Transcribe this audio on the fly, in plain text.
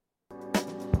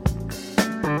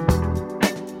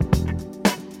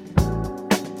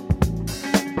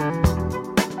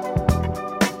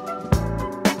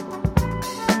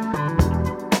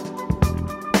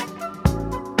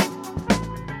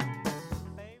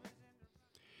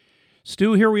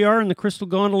Stu, here we are in the Crystal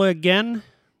Gondola again.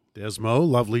 Desmo,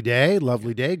 lovely day.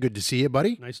 Good to see you,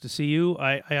 buddy. Nice to see you.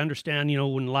 I understand,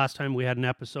 when the last time we had an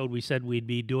episode, we said we'd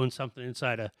be doing something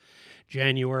inside of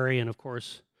January, and of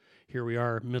course, here we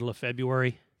are, middle of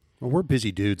February. Well, we're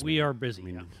busy dudes. We are busy.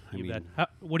 What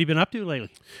have you been up to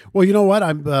lately? Well, you know what?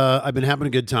 I've been having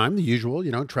a good time, the usual.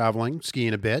 Traveling,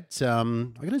 skiing a bit. I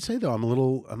gotta say though, I'm a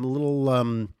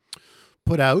little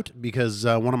put out because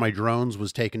one of my drones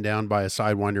was taken down by a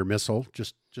Sidewinder missile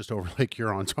just over Lake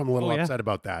Huron, so I'm a little upset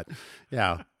about that.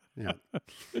 Yeah.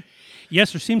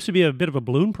 Yes, there seems to be a bit of a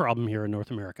balloon problem here in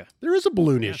North America. There is a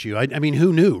balloon issue. I mean,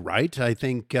 who knew, right? I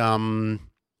think I'm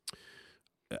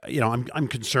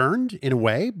concerned in a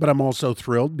way, but I'm also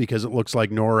thrilled because it looks like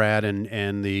NORAD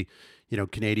and the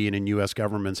Canadian and U.S.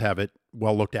 governments have it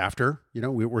well looked after.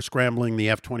 We're scrambling the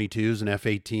F-22s and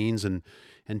F-18s and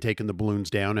taking the balloons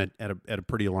down at a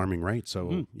pretty alarming rate.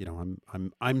 So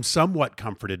I'm somewhat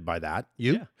comforted by that.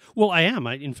 You? Yeah. Well, I am.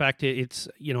 In fact, it's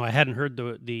I hadn't heard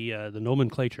the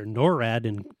nomenclature NORAD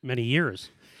in many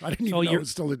years. I didn't even know it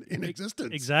was still in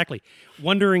existence. Exactly.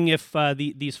 Wondering if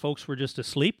these folks were just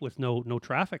asleep with no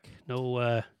traffic,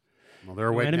 no. Well, they're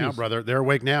awake now, brother. They're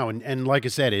awake now, and like I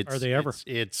said, are they ever?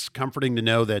 It's comforting to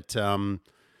know that an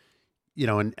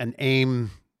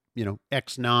AIM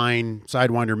X9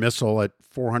 Sidewinder missile at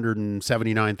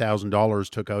 $479,000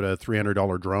 took out a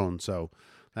 $300 drone. So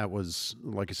that was,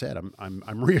 like I said,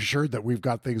 I'm reassured that we've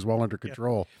got things well under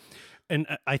control. Yeah.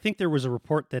 And I think there was a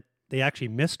report that they actually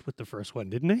missed with the first one,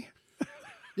 didn't they?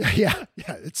 Yeah.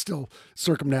 It's still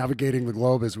circumnavigating the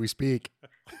globe as we speak.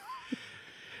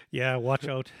 Yeah, watch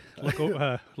out.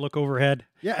 Look overhead.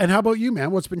 Yeah, and how about you,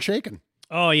 man? What's been shaking?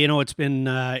 Oh, it's been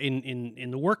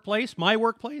in the workplace, my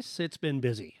workplace, it's been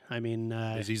busy. I mean,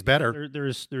 busy's better.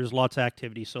 There's lots of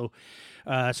activity. So,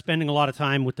 spending a lot of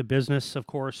time with the business, of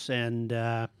course, and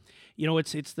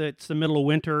it's the middle of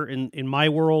winter in my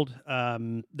world.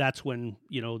 That's when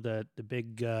the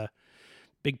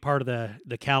big part of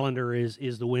the calendar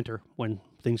is the winter, when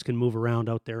things can move around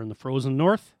out there in the frozen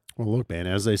north. Well, look, man,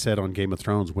 as they said on Game of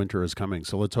Thrones, winter is coming,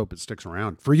 so let's hope it sticks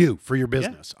around for you, for your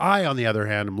business. Yeah. I, on the other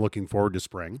hand, am looking forward to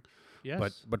spring.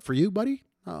 Yes. But for you, buddy,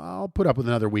 I'll put up with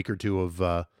another week or two of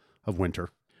winter.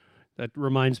 That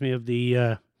reminds me of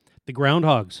the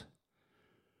groundhogs.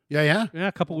 Yeah,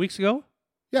 a couple weeks ago.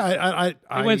 Yeah,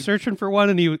 I went searching for one,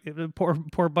 and the poor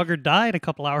bugger died a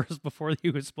couple hours before he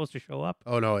was supposed to show up.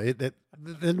 Oh no!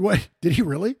 Then what? Did he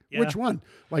really? Yeah. Which one?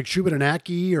 Like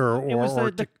Shubenacadie or it was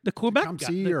the Quebec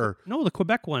Tecumseh or no, the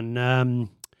Quebec one.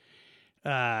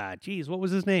 What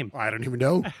was his name? I don't even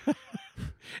know.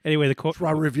 Anyway, the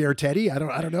Trois-Rivières Teddy. I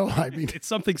don't know. I mean, it's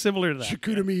something similar to that.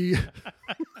 Chicoutimi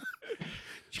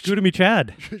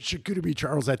Chad. Chicoutimi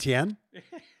Charles Etienne.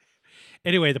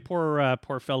 Anyway, the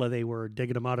poor fella, they were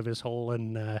digging him out of his hole,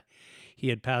 and he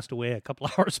had passed away a couple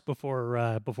hours before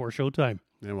showtime.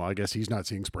 Yeah, well, I guess he's not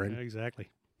seeing spring. Yeah,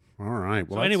 exactly. All right.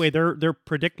 Well, so anyway, they're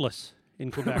predictless in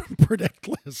Quebec.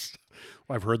 Predictless.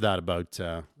 Well, I've heard that about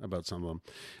some of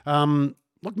them.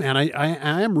 Look, man,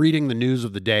 I am reading the news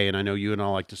of the day, and I know you and I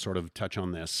like to sort of touch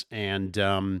on this. And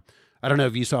I don't know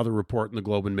if you saw the report in the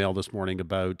Globe and Mail this morning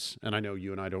about, and I know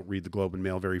you and I don't read the Globe and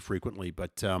Mail very frequently,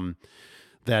 but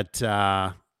that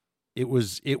it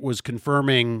was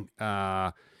confirming,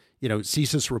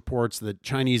 CSIS reports that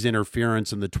Chinese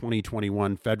interference in the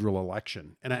 2021 federal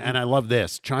election. And I love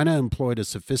this. China employed a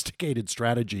sophisticated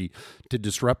strategy to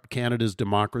disrupt Canada's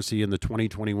democracy in the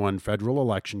 2021 federal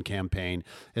election campaign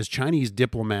as Chinese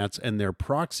diplomats and their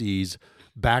proxies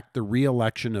backed the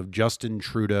re-election of Justin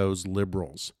Trudeau's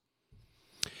Liberals.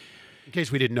 In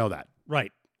case we didn't know that.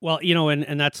 Right. Well,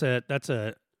 and that's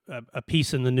a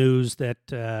piece in the news that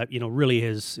really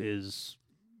has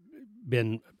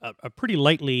been a pretty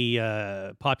lightly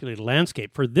populated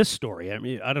landscape for this story. I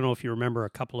mean, I don't know if you remember a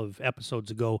couple of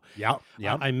episodes ago. Yeah.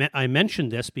 I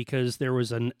mentioned this because there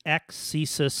was an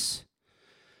ex-CSIS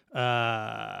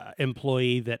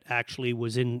employee that actually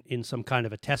was in some kind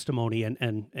of a testimony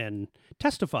and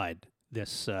testified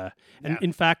this, and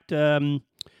in fact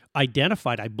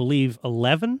identified, I believe,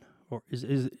 11 or is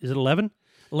it 11?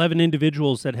 11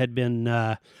 individuals that had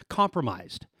been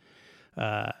compromised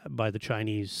by the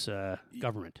Chinese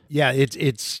government. Yeah,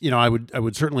 it's I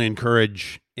would certainly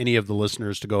encourage any of the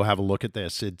listeners to go have a look at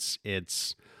this. It's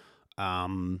I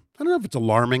don't know if it's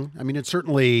alarming. I mean, it's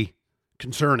certainly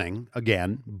concerning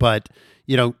again, but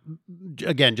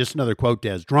again, just another quote,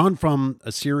 Des. Drawn from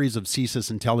a series of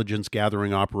CSIS intelligence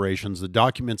gathering operations, the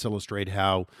documents illustrate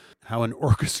how an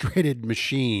orchestrated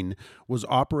machine was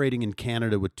operating in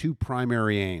Canada with two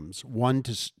primary aims. One,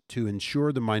 to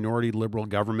ensure the minority Liberal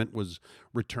government was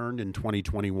returned in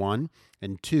 2021,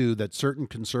 and two, that certain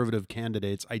Conservative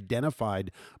candidates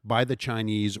identified by the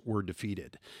Chinese were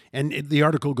defeated. And the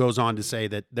article goes on to say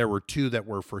that there were two that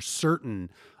were for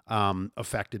certain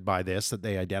affected by this that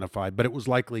they identified, but it was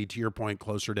likely, to your point,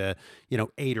 closer to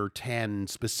 8 or 10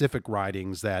 specific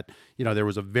ridings that there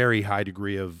was a very high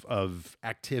degree of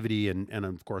activity and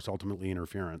of course ultimately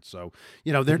interference. So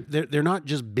they're not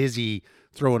just busy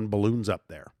throwing balloons up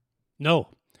there. No,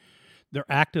 they're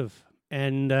active.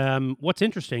 And what's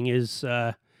interesting is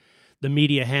the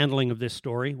media handling of this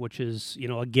story, which is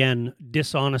again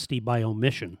dishonesty by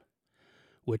omission,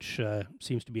 which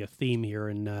seems to be a theme here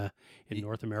in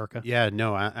North America. Yeah,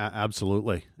 no,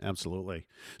 absolutely.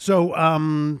 So,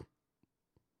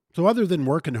 other than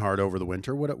working hard over the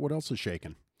winter, what else is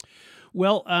shaking?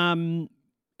 Well,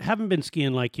 haven't been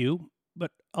skiing like you, but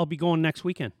I'll be going next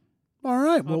weekend. All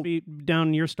right, I'll be down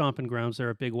in your stomping grounds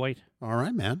there at Big White. All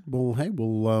right, man. Well, hey,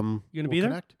 we'll you gonna be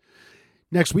connect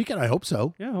next weekend. I hope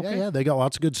so. Yeah, okay. Yeah. They got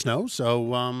lots of good snow,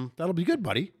 so that'll be good,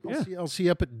 buddy. I'll see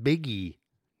you up at Biggie.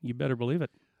 You better believe it.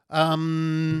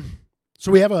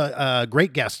 So we have a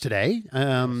great guest today.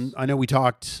 I know we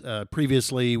talked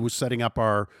previously with setting up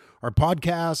our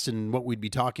podcast and what we'd be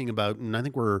talking about, and I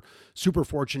think we're super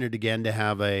fortunate again to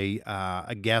have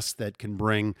a guest that can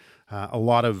bring a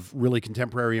lot of really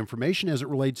contemporary information as it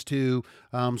relates to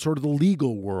sort of the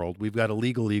legal world. We've got a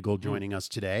legal eagle joining us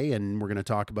today, and we're going to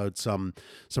talk about some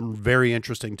very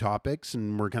interesting topics,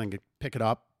 and we're going to pick it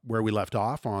up where we left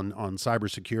off on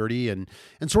cybersecurity and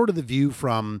sort of the view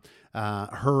from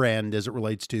her end as it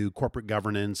relates to corporate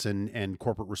governance and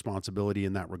corporate responsibility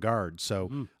in that regard. So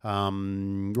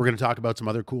we're going to talk about some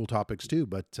other cool topics too,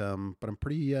 but I'm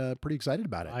pretty excited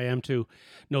about it. I am too.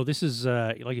 No, this is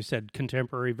like you said,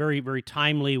 contemporary, very very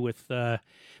timely with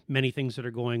many things that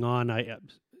are going on.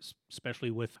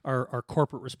 Especially with our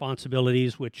corporate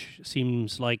responsibilities, which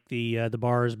seems like the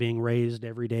bar is being raised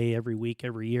every day, every week,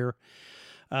 every year.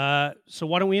 So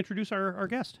why don't we introduce our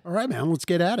guest? All right, man, let's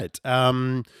get at it.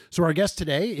 So our guest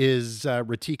today is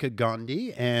Ratika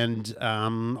Gandhi, and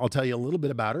I'll tell you a little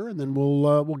bit about her, and then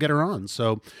we'll get her on.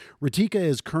 So Ratika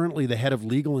is currently the head of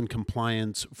legal and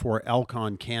compliance for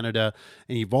Alcon Canada,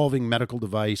 an evolving medical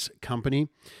device company.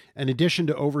 In addition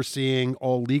to overseeing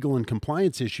all legal and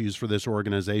compliance issues for this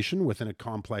organization within a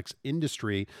complex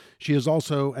industry, she is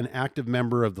also an active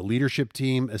member of the leadership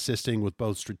team, assisting with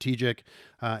both strategic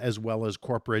as well as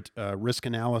corporate risk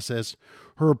analysis.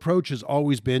 Her approach has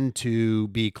always been to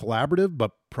be collaborative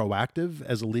but proactive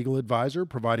as a legal advisor,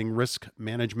 providing risk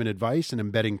management advice and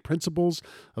embedding principles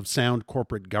of sound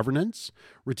corporate governance.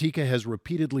 Ratika has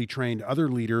repeatedly trained other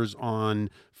leaders on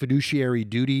fiduciary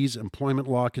duties, employment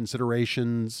law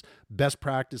considerations, best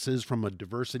practices from a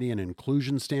diversity and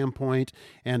inclusion standpoint,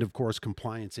 and of course,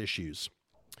 compliance issues.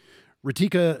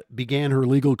 Ratika began her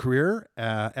legal career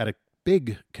at a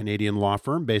big Canadian law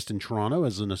firm based in Toronto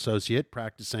as an associate,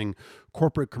 practicing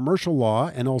corporate commercial law,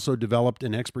 and also developed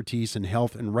an expertise in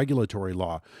health and regulatory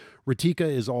law. Ratika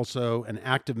is also an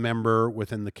active member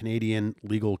within the Canadian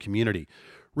legal community.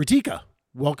 Ratika,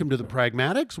 welcome to the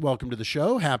Pragmatics. Welcome to the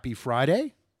show. Happy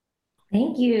Friday.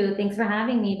 Thank you. Thanks for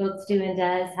having me, both Stu and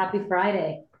Des. Happy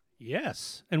Friday.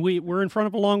 Yes, and we're in front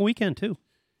of a long weekend too.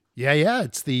 Yeah.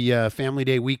 It's the Family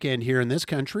Day weekend here in this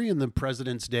country and the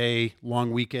President's Day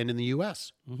long weekend in the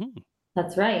U.S. Mm-hmm.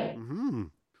 That's right. Mm-hmm.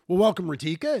 Well, welcome,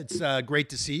 Ratika. It's great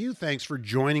to see you. Thanks for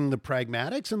joining the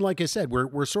Pragmatics. And like I said,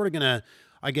 we're sort of going to,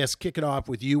 I guess, kick it off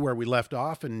with you where we left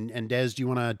off. And Des, do you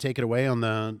want to take it away on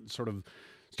the sort of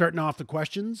starting off the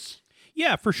questions?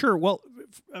 Yeah, for sure. Well,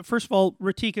 first of all,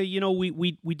 Ratika,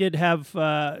 we did have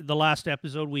the last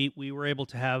episode. We were able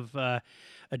to have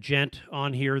a gent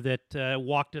on here that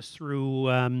walked us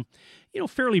through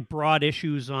fairly broad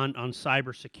issues on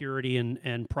cybersecurity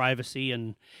and privacy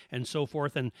and so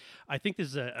forth. And I think this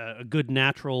is a good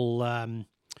natural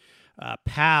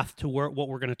path to what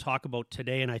we're going to talk about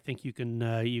today. And I think you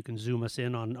can zoom us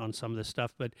in on some of this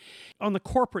stuff. But on the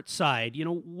corporate side,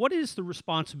 what is the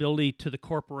responsibility to the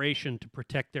corporation to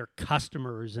protect their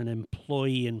customers and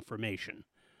employee information?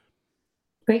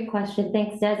 Great question.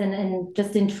 Thanks, Des. And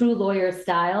just in true lawyer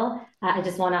style, I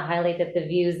just want to highlight that the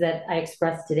views that I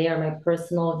expressed today are my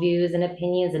personal views and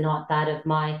opinions and not that of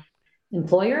my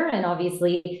employer. And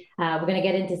obviously, we're going to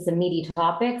get into some meaty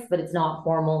topics, but it's not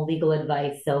formal legal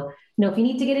advice. So, if you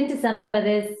need to get into some of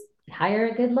this, hire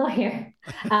a good lawyer.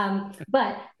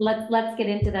 But let's get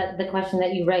into the question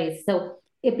that you raised. So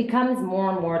it becomes more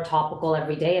and more topical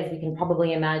every day, as we can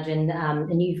probably imagine.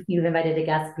 And you've invited a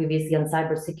guest previously on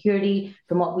cybersecurity.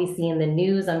 From what we see in the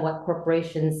news on what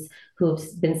corporations who've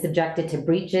been subjected to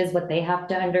breaches, what they have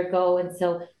to undergo. And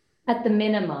so at the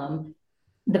minimum,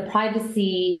 the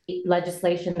privacy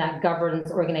legislation that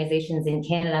governs organizations in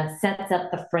Canada sets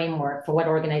up the framework for what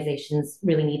organizations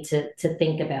really need to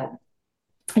think about.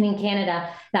 And in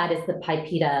Canada, that is the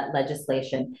PIPEDA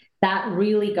legislation. That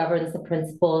really governs the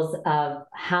principles of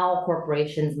how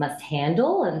corporations must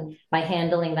handle. And by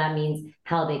handling, that means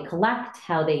how they collect,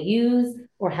 how they use,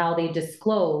 or how they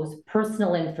disclose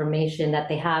personal information that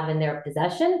they have in their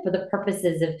possession for the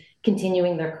purposes of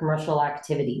continuing their commercial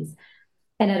activities.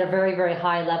 And at a very, very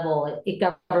high level, it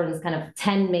governs kind of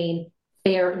 10 main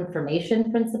fair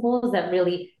information principles that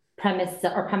really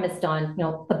are premised on,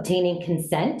 obtaining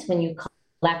consent when you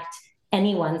collect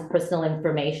anyone's personal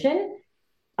information,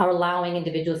 are allowing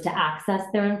individuals to access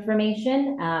their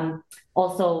information.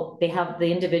 Also, they have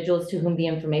the individuals to whom the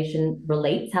information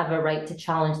relates have a right to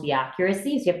challenge the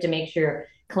accuracy. So you have to make sure you're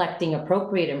collecting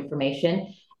appropriate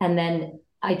information, and then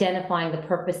identifying the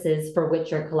purposes for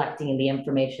which you're collecting the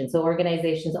information. So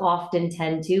organizations often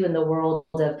tend to, in the world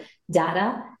of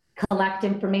data, collect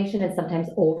information and sometimes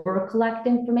over collect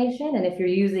information. And if you're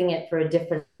using it for a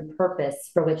different purpose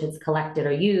for which it's collected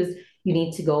or used, you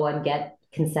need to go and get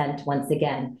consent once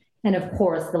again. And of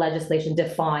course, the legislation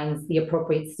defines the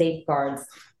appropriate safeguards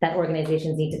that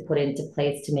organizations need to put into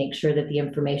place to make sure that the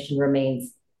information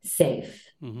remains safe.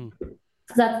 Mm-hmm.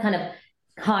 So that's kind of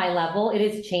high level. It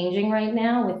is changing right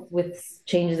now with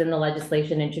changes in the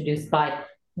legislation introduced by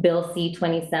Bill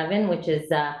C-27, which is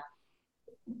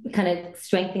kind of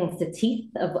strengthens the teeth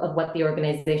of what the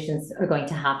organizations are going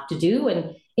to have to do.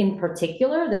 And in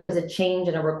particular, there's a change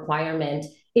and a requirement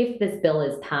if this bill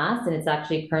is passed, and it's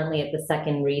actually currently at the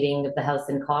second reading of the House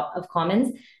of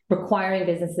Commons, requiring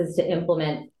businesses to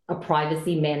implement a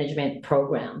privacy management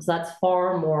program. So that's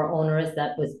far more onerous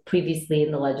than was previously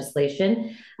in the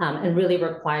legislation, and really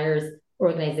requires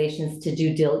organizations to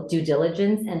do due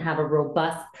diligence and have a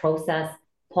robust process,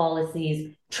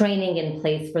 policies, training in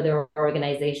place for their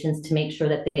organizations to make sure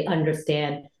that they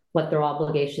understand what their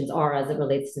obligations are as it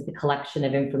relates to the collection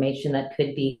of information that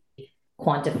could be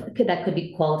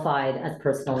qualified as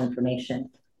personal information.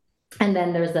 And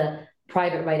then there's a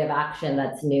private right of action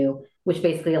that's new, which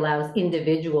basically allows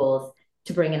individuals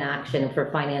to bring an action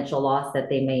for financial loss that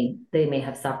they may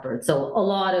have suffered. So a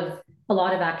lot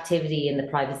of activity in the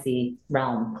privacy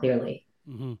realm, clearly.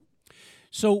 Mm-hmm.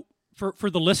 So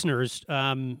for the listeners,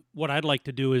 what I'd like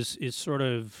to do is sort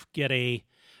of get an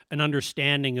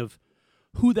understanding of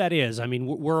who that is. I mean,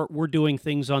 we're doing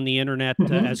things on the internet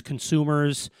as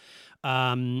consumers.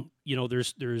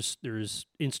 There's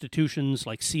institutions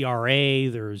like CRA.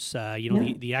 There's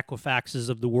the Equifaxes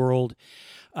of the world.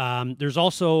 There's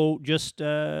also just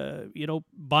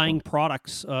buying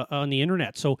products on the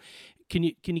internet. So can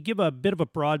you give a bit of a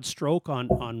broad stroke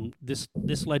on this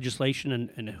legislation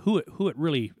and who it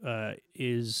really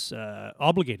is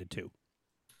obligated to?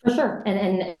 For sure.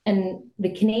 And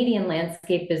the Canadian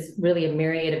landscape is really a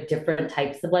myriad of different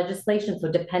types of legislation.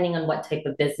 So depending on what type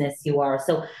of business you are.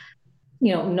 So,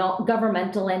 not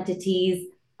governmental entities,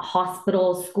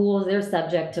 hospitals, schools, they're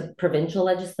subject to provincial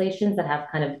legislations that have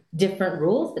kind of different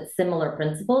rules, but similar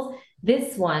principles.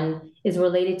 This one is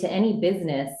related to any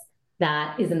business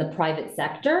that is in the private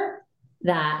sector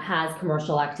that has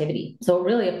commercial activity. So it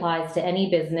really applies to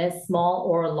any business, small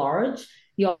or large.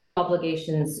 The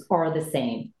obligations are the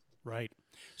same. Right.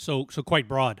 So quite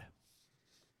broad.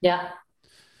 Yeah.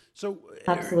 So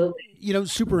absolutely.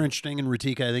 Super interesting. And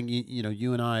Ratika, I think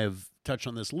you and I have touched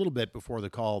on this a little bit before the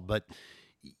call, but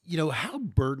how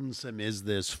burdensome is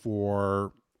this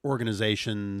for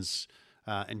organizations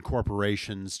and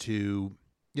corporations to,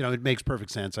 it makes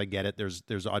perfect sense. I get it.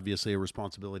 There's obviously a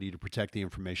responsibility to protect the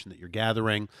information that you're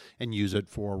gathering and use it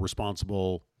for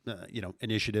responsible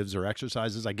initiatives or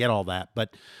exercises. I get all that,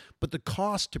 but the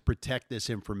cost to protect this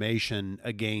information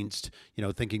against,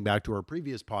 thinking back to our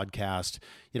previous podcast,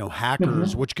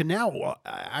 hackers, which can now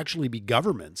actually be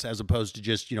governments as opposed to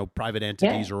just, private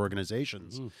entities or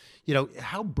organizations.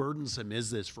 How burdensome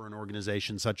is this for an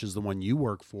organization such as the one you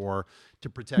work for to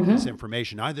protect this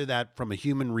information, either that from a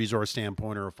human resource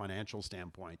standpoint or a financial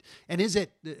standpoint? And is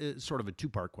it sort of a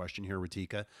two-part question here,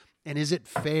 Ratika? And is it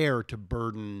fair to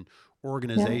burden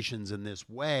organizations in this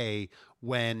way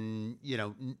when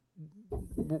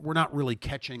we're not really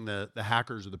catching the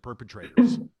hackers or the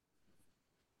perpetrators?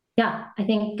 Yeah, I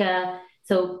think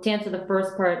So to answer the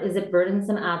first part, is it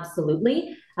burdensome?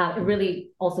 Absolutely. It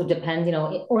really also depends,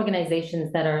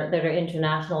 organizations that are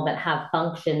international, that have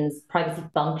functions, privacy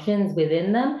functions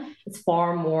within them. It's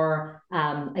far more,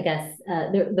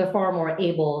 they're far more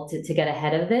able to get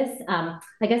ahead of this.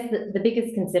 I guess the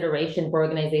biggest consideration for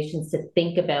organizations to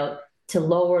think about to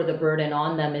lower the burden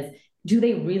on them is, do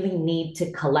they really need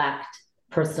to collect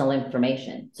personal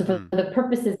information? So for the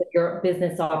purposes of your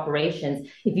business operations,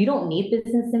 if you don't need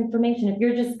business information, if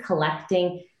you're just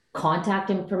collecting contact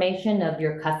information of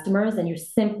your customers and you're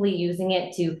simply using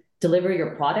it to deliver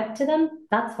your product to them,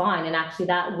 that's fine. And actually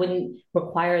that wouldn't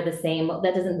require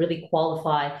that doesn't really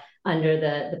qualify under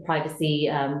the privacy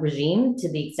regime to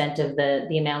the extent of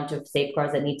the amount of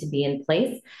safeguards that need to be in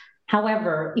place.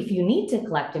 However, if you need to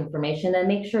collect information, then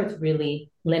make sure it's really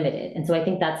limited. And so I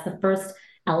think that's the first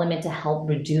element to help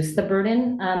reduce the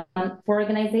burden for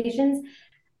organizations.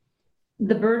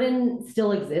 The burden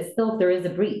still exists, though, if there is a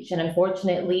breach. And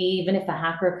unfortunately, even if a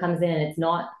hacker comes in and it's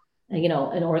not,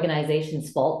 an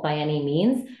organization's fault by any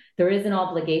means, there is an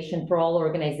obligation for all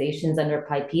organizations under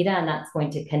PIPEDA, and that's going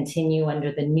to continue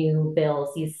under the new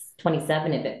bill,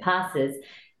 C-27, if it passes,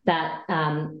 that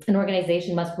an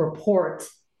organization must report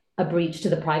a breach to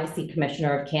the Privacy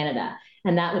Commissioner of Canada.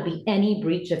 And that would be any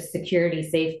breach of security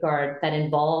safeguard that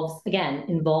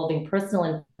involving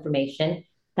personal information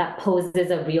that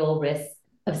poses a real risk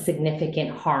of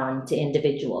significant harm to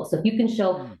individuals. So if you can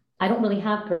show, I don't really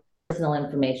have personal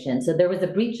information, so there was a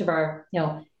breach of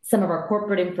some of our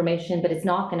corporate information, but it's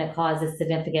not going to cause a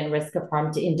significant risk of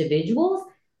harm to individuals,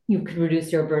 you could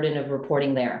reduce your burden of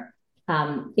reporting there.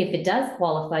 If it does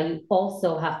qualify, you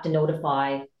also have to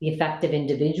notify the affected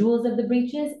individuals of the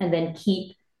breaches and then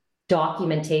keep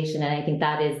documentation. And I think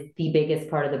that is the biggest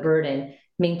part of the burden,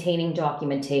 maintaining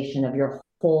documentation of your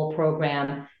whole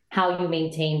program, how you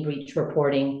maintain breach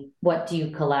reporting, what do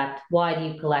you collect, why do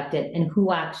you collect it, and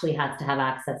who actually has to have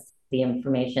access to the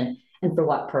information and for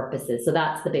what purposes. So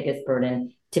that's the biggest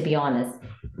burden, to be honest.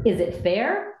 Is it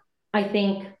fair? I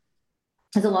think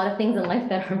there's a lot of things in life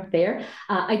that aren't fair.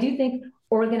 I do think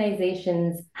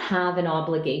organizations have an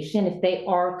obligation, if they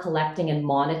are collecting and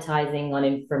monetizing on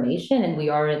information, and we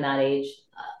are in that age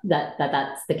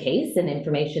that's the case, and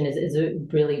information is a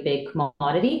really big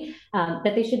commodity,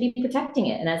 that they should be protecting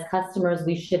it. And as customers,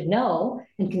 we should know,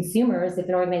 and consumers, if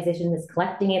an organization is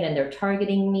collecting it and they're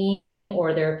targeting me,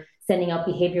 or they're sending out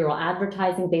behavioral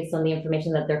advertising based on the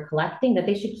information that they're collecting, that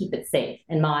they should keep it safe.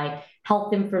 And my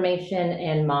health information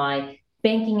and my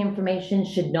banking information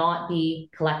should not be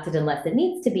collected unless it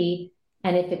needs to be.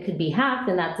 And if it could be hacked,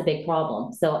 then that's a big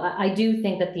problem. So I do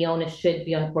think that the onus should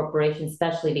be on corporations,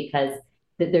 especially because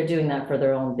they're doing that for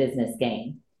their own business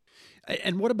gain.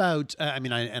 And what about,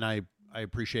 I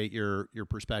appreciate your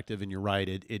perspective, and you're right.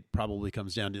 It probably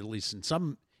comes down to, at least in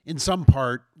some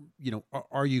part,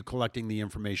 are you collecting the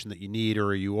information that you need, or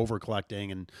are you over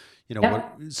collecting? And,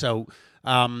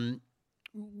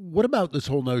 what about this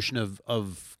whole notion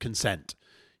of consent?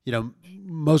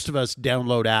 Most of us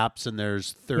download apps and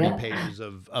there's 30 pages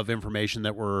of information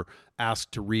that we're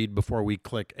asked to read before we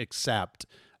click accept.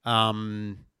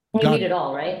 You read it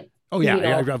all, right? Oh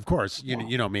yeah, of course.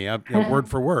 You know me, word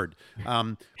for word.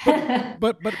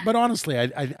 But honestly,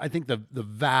 I think the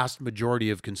vast majority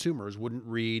of consumers wouldn't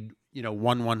read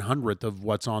 1/100th of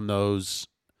what's on those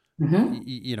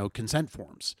consent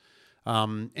forms.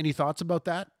 Any thoughts about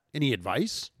that? Any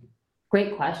advice?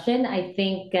 Great question. I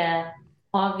think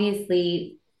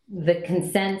obviously the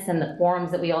consents and the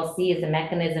forms that we all see is a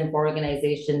mechanism for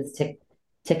organizations to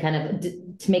kind of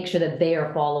to make sure that they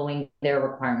are following their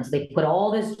requirements. They put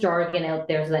all this jargon out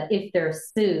there so that if they're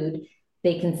sued,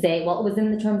 they can say, well, it was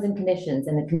in the terms and conditions,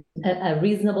 and a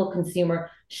reasonable consumer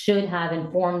should have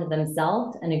informed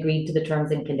themselves and agreed to the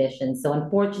terms and conditions. So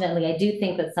unfortunately, I do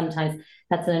think that sometimes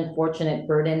that's an unfortunate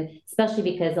burden, especially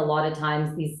because a lot of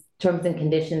times these terms and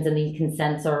conditions and these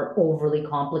consents are overly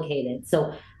complicated.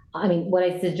 So, I mean, what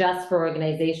I suggest for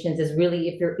organizations is really,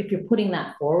 if you're putting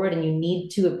that forward and you need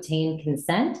to obtain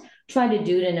consent, try to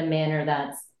do it in a manner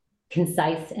that's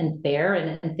concise and fair,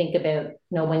 and think about,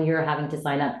 when you're having to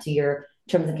sign up to your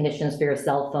terms and conditions for your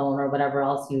cell phone or whatever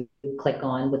else you click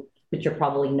on, which you're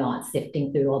probably not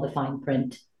sifting through all the fine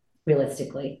print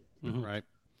realistically. Mm-hmm. Right.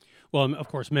 Well, of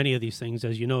course, many of these things,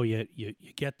 as you know, you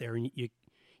get there and you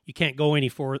can't go any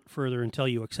further until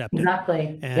you accept it.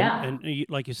 Exactly. And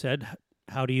like you said,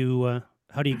 how do you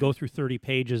go through 30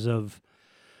 pages of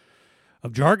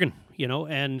jargon,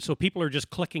 and so people are just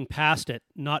clicking past it,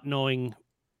 not knowing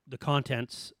the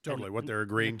contents. Totally, what they're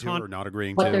agreeing to or not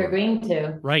agreeing to. What they're agreeing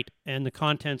to. Right, and the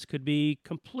contents could be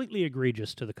completely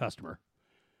egregious to the customer.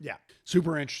 Yeah,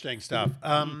 super interesting stuff.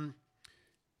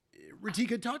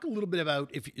 Ratika, talk a little bit about,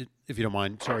 if you don't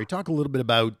mind, sorry, talk a little bit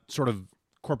about sort of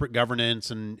corporate governance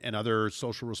and other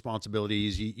social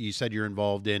responsibilities. You said you're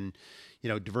involved in,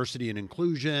 diversity and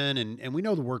inclusion, and we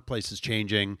know the workplace is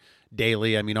changing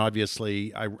daily. I mean,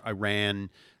 obviously, I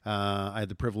had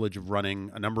the privilege of running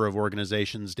a number of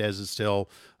organizations. Des is still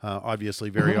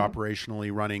obviously very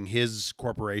operationally running his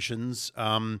corporations.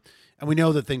 And we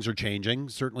know that things are changing,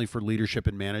 certainly for leadership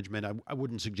and management. I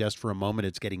wouldn't suggest for a moment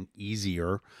it's getting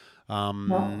easier.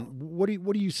 What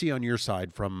do you see on your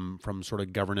side from sort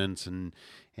of governance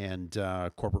and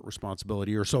corporate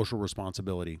responsibility or social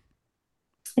responsibility?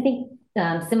 I think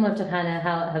similar to kind of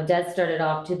how Des started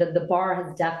off too, the bar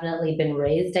has definitely been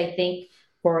raised, I think,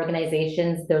 for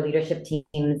organizations, their leadership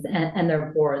teams and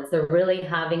their boards. They're really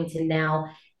having to now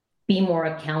be more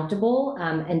accountable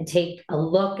and take a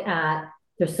look at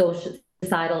their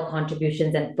societal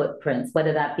contributions and footprints,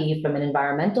 whether that be from an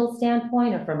environmental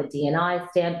standpoint or from a D&I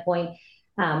standpoint.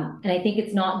 And I think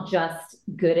it's not just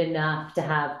good enough to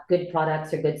have good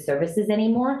products or good services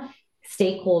anymore.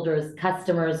 Stakeholders,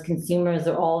 customers, consumers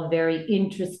are all very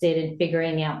interested in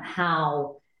figuring out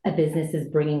how a business is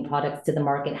bringing products to the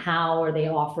market, how are they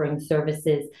offering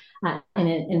services,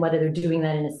 and whether they're doing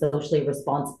that in a socially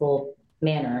responsible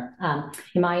manner.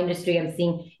 In my industry, I'm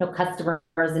seeing customers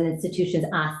and institutions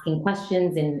asking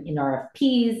questions in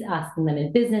RFPs, asking them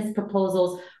in business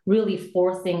proposals, really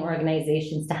forcing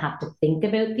organizations to have to think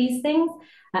about these things.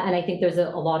 And I think there's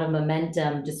a lot of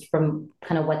momentum just from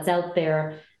kind of what's out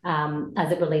there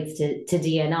as it relates to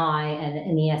D&I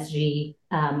and ESG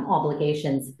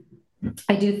obligations.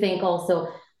 I do think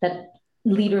also that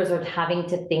leaders are having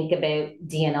to think about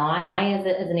D&I as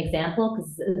an example,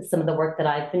 because some of the work that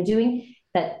I've been doing,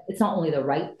 that it's not only the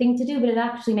right thing to do, but it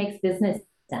actually makes business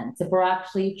sense. If we're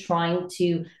actually trying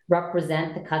to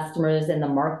represent the customers and the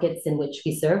markets in which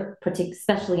we serve,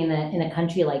 especially in a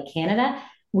country like Canada,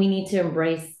 we need to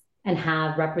embrace and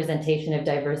have representation of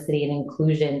diversity and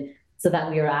inclusion so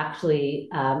that we are actually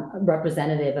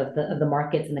representative of the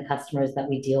markets and the customers that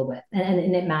we deal with,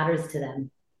 and it matters to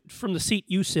them. From the seat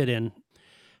you sit in,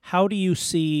 how do you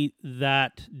see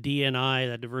that D&I,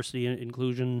 that diversity and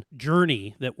inclusion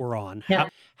journey that we're on? Yeah.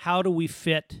 How do we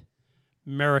fit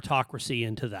meritocracy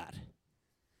into that?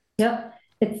 Yep,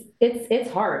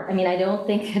 it's hard. I mean,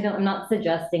 I'm not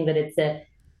suggesting that it's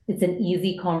an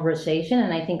easy conversation,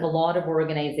 and I think a lot of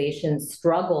organizations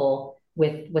struggle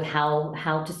with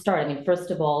how to start. I mean, first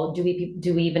of all, do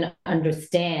we even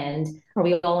understand? Are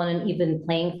we all on an even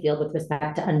playing field with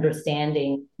respect to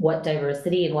understanding what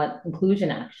diversity and what inclusion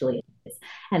actually is?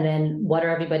 And then what are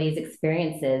everybody's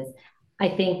experiences? I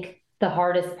think the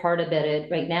hardest part about it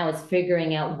right now is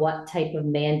figuring out what type of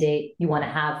mandate you want to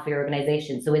have for your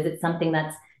organization. So is it something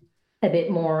that's a bit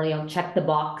more, check the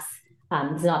box?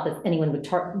 It's not that anyone would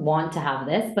want to have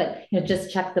this, but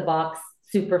just check the box,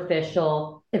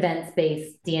 superficial,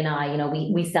 events-based D&I,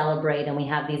 we celebrate and we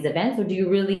have these events? Or do you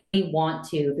really want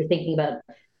to, if you're thinking about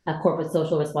a corporate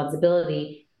social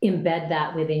responsibility, embed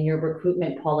that within your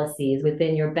recruitment policies,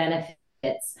 within your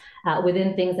benefits,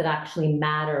 within things that actually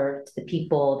matter to the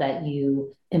people that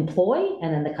you employ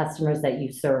and then the customers that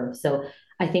you serve? So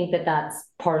I think that that's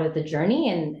part of the journey.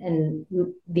 And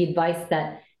the advice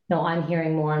that I'm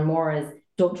hearing more and more is,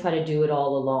 don't try to do it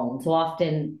all alone. So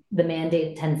often the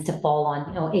mandate tends to fall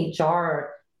on HR,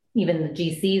 or even the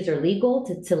GCs or legal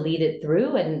to lead it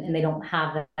through, and they don't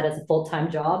have that as a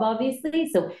full-time job, obviously.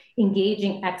 So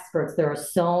engaging experts, there are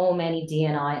so many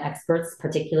D&I experts,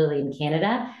 particularly in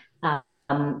Canada,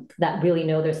 that really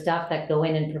know their stuff, that go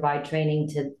in and provide training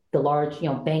to the large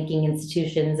banking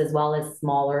institutions as well as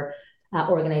smaller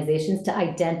organizations to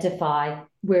identify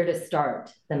where to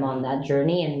start them on that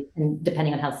journey, and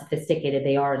depending on how sophisticated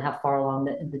they are and how far along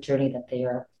the journey that they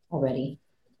are already.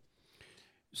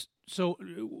 So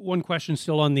one question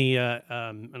still on the,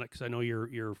 because I know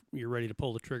you're ready to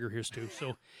pull the trigger here, Stu.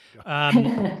 So,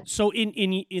 so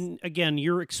in again,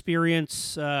 your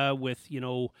experience with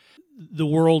the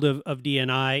world of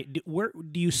D&I, where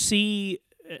do you see?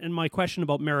 And my question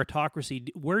about meritocracy,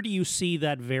 where do you see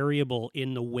that variable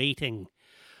in the weighting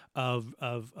of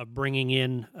bringing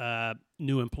in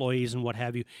new employees and what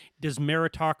have you? Does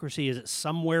meritocracy, is it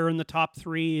somewhere in the top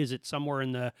 3? Is it somewhere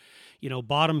in the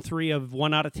bottom 3 of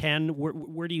 1 out of 10?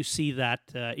 Where do you see that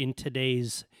in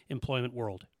today's employment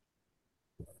world?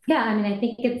 Yeah, I mean, I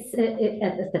think it's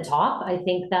at the top. I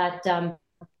think that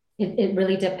it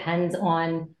really depends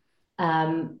on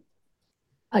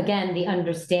again, the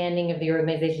understanding of the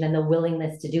organization and the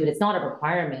willingness to do it. It's not a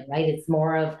requirement, right? It's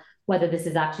more of whether this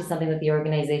is actually something that the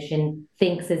organization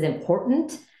thinks is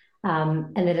important,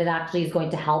 and that it actually is going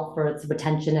to help for its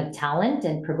retention of talent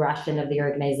and progression of the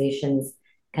organization's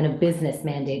kind of business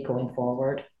mandate going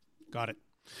forward. Got it.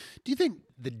 Do you think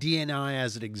the D&I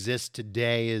as it exists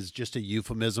today is just a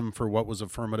euphemism for what was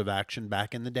affirmative action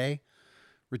back in the day,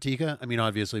 Ratika? I mean,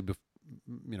 obviously,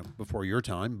 before your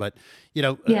time, but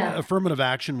affirmative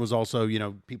action was also,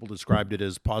 people described it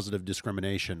as positive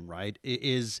discrimination, right?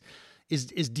 Is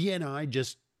D&I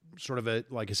just sort of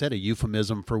like I said, a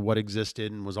euphemism for what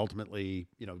existed and was ultimately,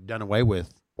 done away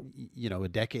with, a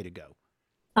decade ago?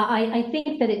 I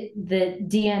think that the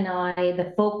DNI,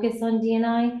 the focus on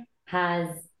DNI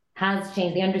has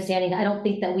changed. The understanding, I don't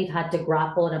think that we've had to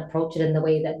grapple and approach it in the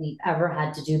way that we've ever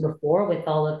had to do before with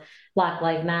all of Black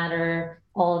Lives Matter,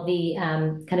 all the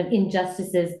kind of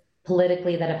injustices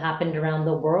politically that have happened around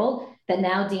the world, that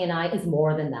now DNI is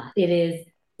more than that. It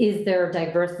is there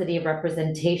diversity of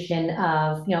representation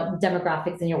of,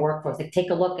 demographics in your workforce? Like,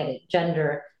 take a look at it,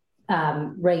 gender,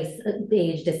 race,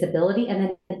 age, disability, and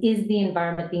then is the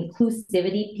environment, the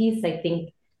inclusivity piece, I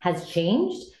think, has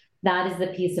changed. That is the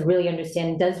piece of really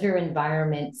understanding, does your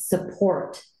environment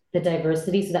support the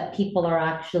diversity so that people are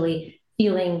actually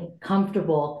feeling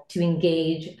comfortable to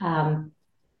engage, and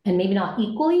maybe not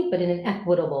equally, but in an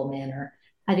equitable manner.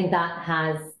 I think that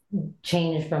has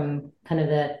changed from kind of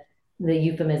the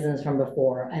euphemisms from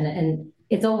before. And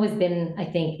it's always been, I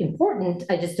think, important.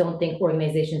 I just don't think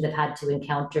organizations have had to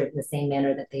encounter it in the same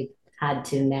manner that they've had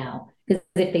to now. Because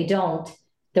if they don't,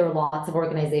 there are lots of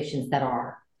organizations that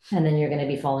are, and then you're going to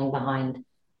be falling behind.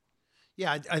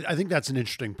 Yeah, I think that's an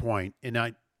interesting point. And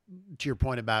to your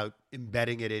point about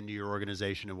embedding it into your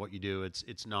organization and what you do,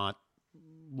 it's not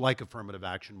like affirmative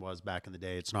action was back in the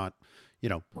day. It's not,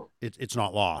 it's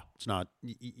not law. It's not,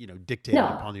 dictated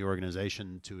upon the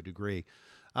organization to a degree.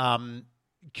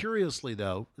 Curiously,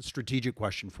 though, a strategic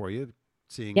question for you,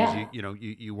 seeing as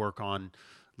you work on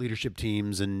leadership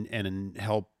teams and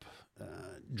help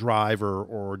drive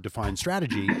or define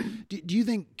strategy. Do you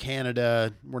think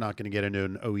Canada? We're not going to get into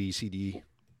an OECD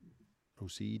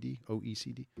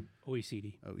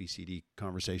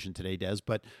conversation today, Des,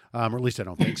 but or at least I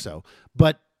don't think so.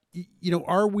 But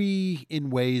are we in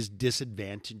ways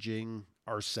disadvantaging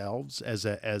ourselves as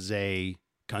a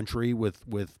country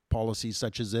with policies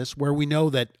such as this, where we know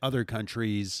that other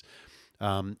countries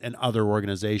and other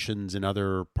organizations in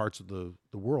other parts of the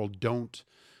world don't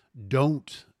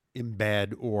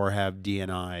embed or have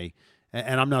D&I?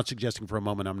 And I'm not suggesting for a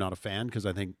moment I'm not a fan, because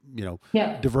I think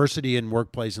diversity in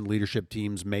workplace and leadership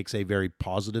teams makes a very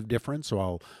positive difference.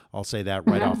 So I'll say that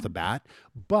right off the bat,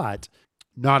 but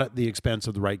not at the expense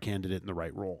of the right candidate in the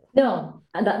right role. No,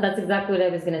 that's exactly what I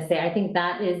was going to say. I think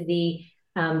that is the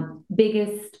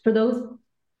biggest, for those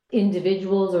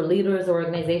individuals or leaders or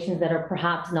organizations that are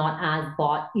perhaps not as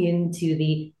bought into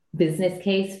the business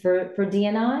case for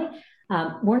D&I.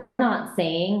 We're not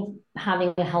saying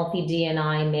having a healthy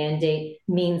D&I mandate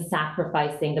means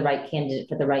sacrificing the right candidate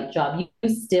for the right job. You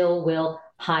still will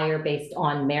hire based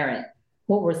on merit.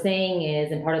 What we're saying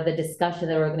is, and part of the discussion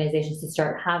that organizations to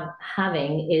start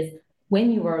having is, when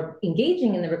you are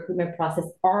engaging in the recruitment process,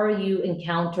 are you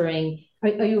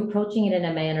approaching it in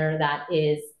a manner that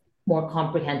is more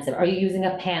comprehensive? Are you using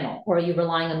a panel, or are you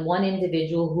relying on one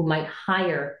individual who might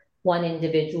hire one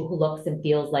individual who looks and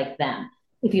feels like them?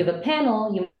 If you have a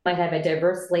panel, you might have a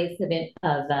diverse slate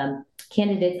of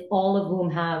candidates, all of whom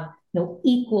have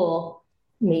equal,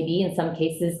 maybe in some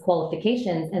cases,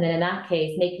 qualifications. And then in that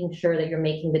case, making sure that you're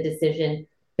making the decision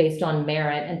based on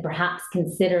merit, and perhaps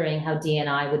considering how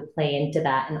D&I would play into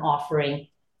that, and offering,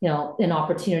 an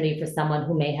opportunity for someone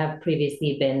who may have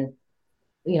previously been,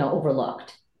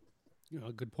 overlooked.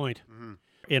 Good point. Mm-hmm.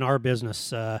 In our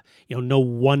business, no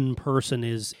one person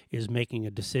is making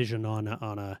a decision on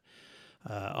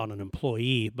an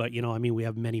employee, but we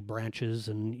have many branches,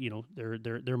 and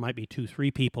there might be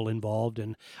 2-3 people involved,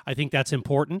 and I think that's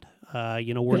important.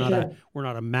 We're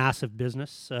not a massive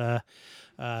business,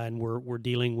 and we're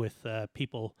dealing with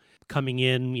people coming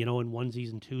in, in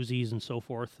onesies and twosies and so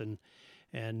forth,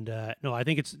 and no, I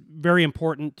think it's very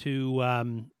important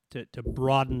to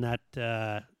broaden that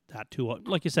to,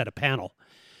 like you said, a panel.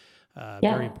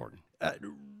 Very important.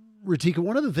 Ratika,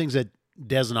 one of the things that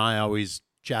Des and I always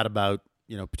chat about,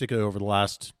 particularly over the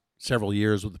last several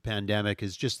years with the pandemic,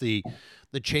 is just the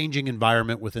changing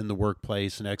environment within the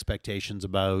workplace and expectations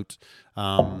about,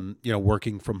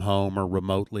 working from home or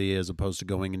remotely as opposed to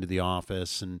going into the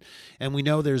office. And we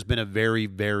know there's been a very,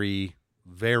 very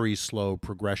very slow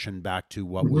progression back to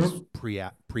what was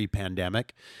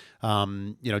pre-pandemic.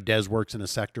 Des works in a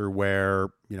sector where,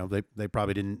 they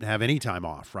probably didn't have any time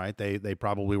off, right? They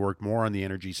probably worked more on the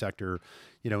energy sector,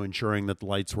 ensuring that the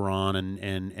lights were on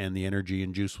and the energy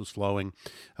and juice was flowing.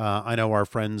 I know our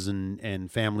friends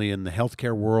and family in the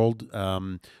healthcare world,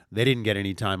 they didn't get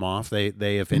any time off. They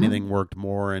if anything, worked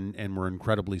more and were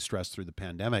incredibly stressed through the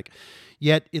pandemic.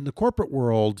 Yet in the corporate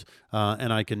world,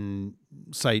 and I can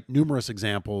cite numerous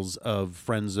examples of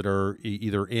friends that are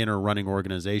either in or running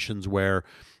organizations where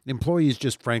employees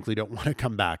just frankly don't want to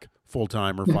come back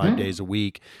full-time or 5 days a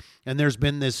week. And there's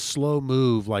been this slow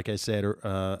move, like I said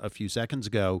a few seconds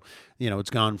ago. It's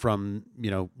gone from,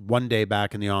 1 day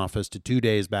back in the office to 2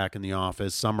 days back in the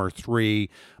office. Some are 3,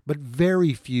 but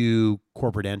very few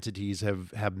corporate entities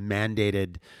have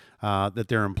mandated that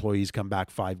their employees come back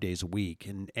 5 days a week.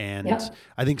 And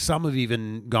I think some have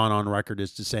even gone on record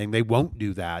as to saying they won't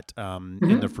do that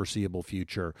in the foreseeable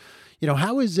future.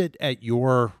 How is it at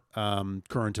your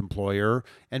current employer,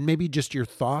 and maybe just your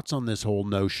thoughts on this whole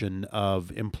notion of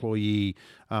employee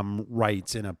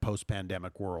rights in a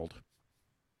post-pandemic world?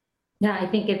 Yeah, I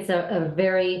think it's a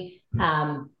very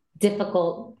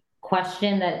difficult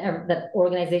question that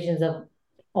organizations of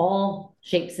all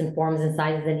shapes and forms and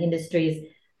sizes and industries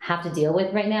have to deal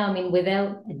with right now. I mean,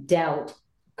 without a doubt,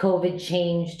 COVID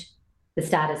changed the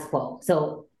status quo.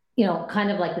 So, kind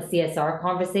of like the CSR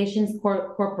conversations,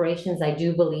 corporations, I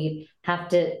do believe, have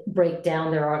to break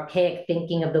down their archaic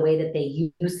thinking of the way that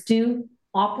they used to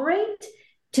operate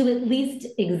to at least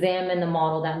examine the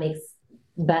model that makes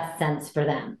best sense for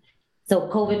them. So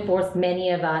COVID forced many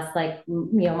of us, like,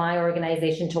 my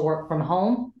organization, to work from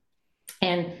home.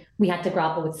 And we had to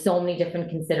grapple with so many different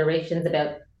considerations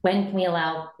about when can we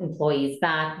allow employees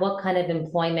back, what kind of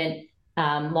employment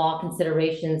law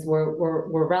considerations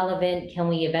were relevant, can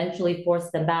we eventually force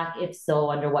them back, if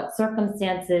so, under what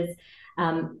circumstances?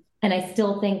 And I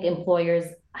still think employers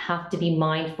have to be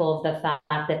mindful of the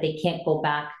fact that they can't go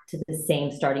back to the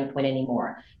same starting point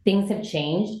anymore. Things have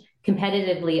changed.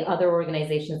 Competitively, other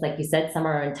organizations, like you said, some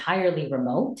are entirely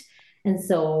remote. And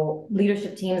so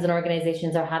leadership teams and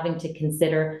organizations are having to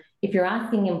consider, if you're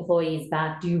asking employees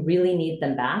back, do you really need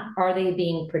them back? Are they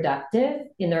being productive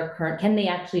in their current, can they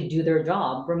actually do their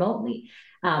job remotely?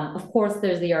 Of course,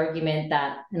 there's the argument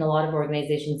that, and a lot of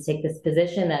organizations take this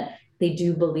position, that they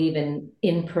do believe in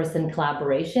in-person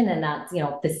collaboration, and that,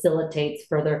 facilitates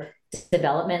further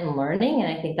development and learning.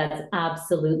 And I think that's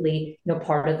absolutely,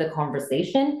 part of the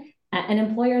conversation. And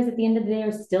employers at the end of the day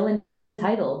are still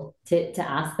entitled to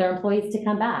ask their employees to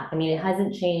come back. I mean, it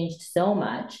hasn't changed so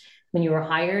much. When you were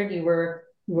hired, you were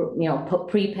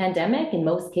pre-pandemic, in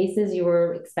most cases, you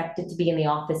were expected to be in the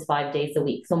office 5 days a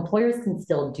week. So employers can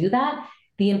still do that.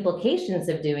 The implications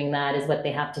of doing that is what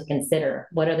they have to consider.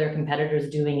 What are their competitors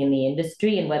doing in the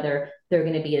industry, and whether they're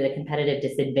going to be at a competitive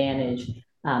disadvantage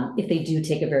if they do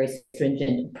take a very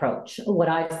stringent approach. What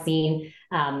I've seen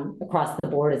across the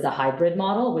board is a hybrid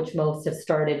model, which most have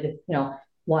started with,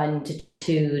 1 to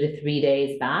 2 to 3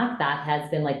 days back. That has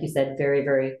been, like you said, very,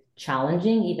 very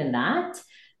challenging, even that.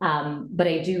 But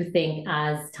I do think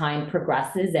as time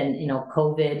progresses and,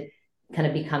 COVID kind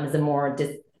of becomes a more,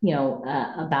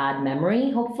 a bad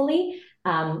memory, hopefully,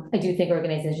 I do think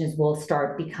organizations will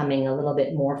start becoming a little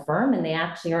bit more firm, and they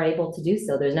actually are able to do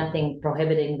so. There's nothing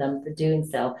prohibiting them from doing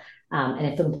so. And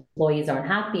if employees aren't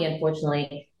happy,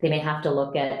 unfortunately, they may have to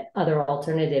look at other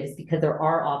alternatives, because there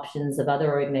are options of other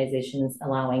organizations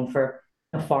allowing for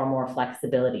far more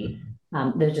flexibility.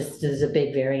 There's a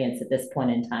big variance at this point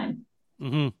in time.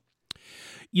 Mm-hmm.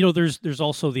 There's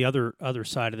also the other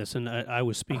side of this, and I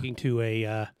was speaking to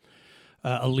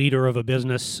a leader of a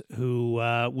business who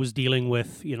was dealing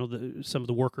with some of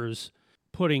the workers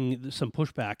putting some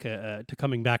pushback to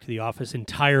coming back to the office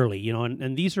entirely.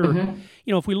 And these are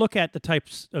if we look at the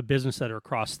types of business that are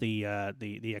across the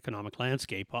economic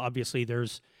landscape, obviously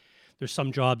there's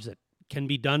some jobs that can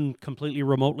be done completely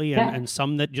remotely and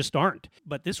some that just aren't.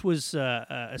 But this was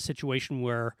a situation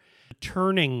where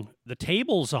turning the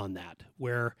tables on that,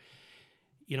 where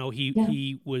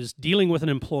he was dealing with an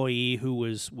employee who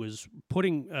was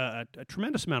putting a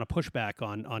tremendous amount of pushback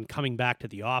on coming back to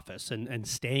the office and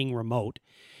staying remote.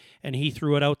 And he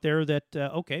threw it out there that,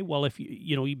 okay, well, if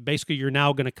basically you're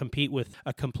now going to compete with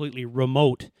a completely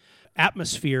remote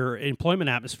employment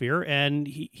atmosphere, and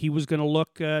he was going to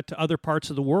look to other parts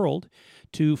of the world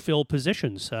to fill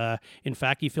positions. In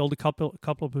fact, he filled a couple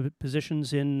of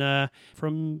positions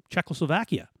from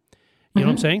Czechoslovakia. You know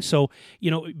what I'm saying? So,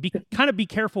 be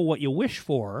careful what you wish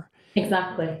for.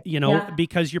 Exactly.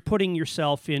 Because you're putting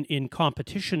yourself in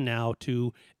competition now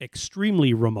to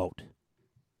extremely remote.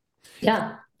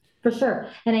 Yeah. For sure.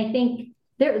 And I think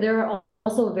there are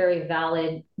also very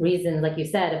valid reasons, like you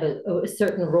said, about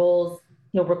certain roles,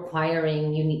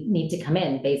 requiring you need to come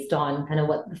in based on kind of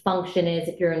what the function is.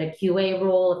 If you're in a QA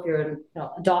role, if you're a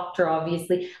doctor,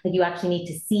 obviously, like you actually need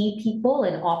to see people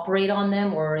and operate on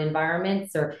them, or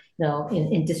environments, or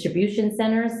in distribution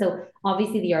centers. So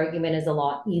obviously the argument is a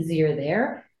lot easier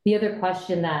there. The other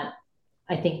question that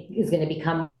I think is going to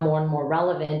become more and more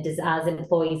relevant is, as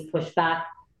employees push back,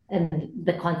 and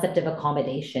the concept of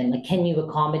accommodation, like, can you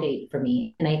accommodate for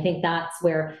me? And I think that's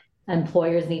where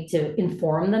employers need to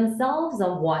inform themselves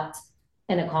on what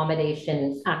an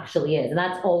accommodation actually is. And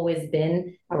that's always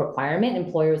been a requirement.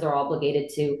 Employers are obligated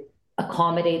to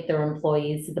accommodate their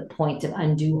employees to the point of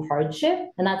undue hardship.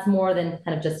 And that's more than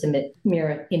kind of just a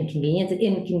mere inconvenience. It's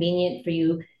inconvenient for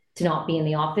you to not be in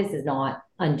the office is not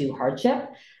undue hardship.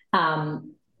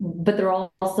 But there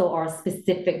also are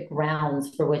specific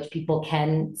grounds for which people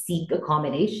can seek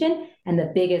accommodation. And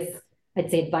the biggest,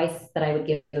 I'd say, advice that I would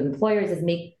give employers is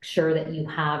make sure that you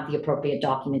have the appropriate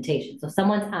documentation. So if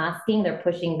someone's asking, they're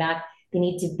pushing back,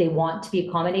 they want to be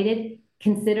accommodated,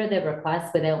 consider the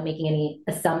request without making any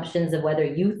assumptions of whether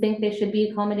you think they should be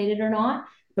accommodated or not,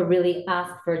 but really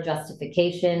ask for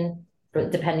justification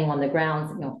depending on the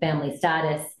grounds, family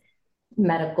status,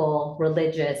 medical,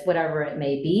 religious, whatever it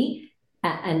may be.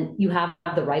 And you have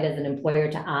the right as an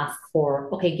employer to ask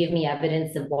for, okay, give me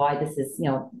evidence of why this is,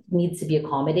 needs to be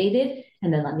accommodated,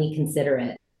 and then let me consider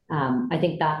it. I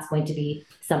think that's going to be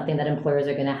something that employers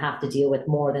are going to have to deal with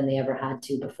more than they ever had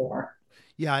to before.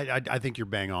 Yeah, I think you're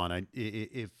bang on.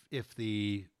 If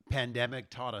the pandemic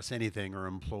taught us anything, or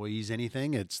employees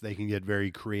anything, it's they can get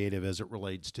very creative as it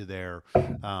relates to their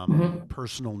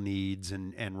personal needs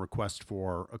and request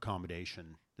for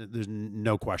accommodation. There's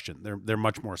no question. They're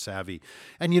much more savvy.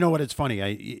 And you know what? It's funny.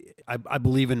 I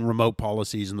believe in remote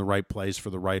policies in the right place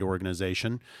for the right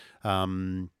organization.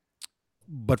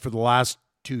 But for the last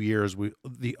 2 years,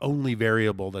 the only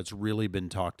variable that's really been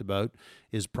talked about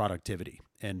is productivity.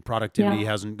 And productivity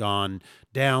hasn't gone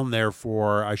down,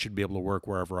 therefore I should be able to work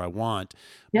wherever I want.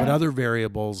 But other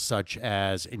variables such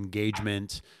as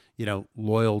engagement,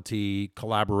 loyalty,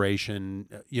 collaboration,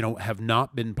 have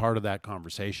not been part of that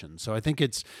conversation. So I think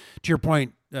it's, to your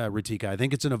point, Ratika, I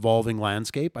think it's an evolving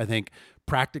landscape. I think,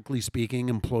 practically speaking,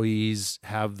 employees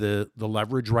have the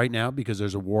leverage right now because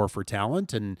there's a war for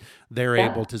talent, and they're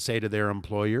able to say to their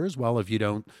employers, well, if you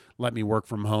don't let me work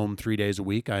from home 3 days a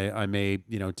week, I may,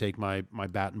 take my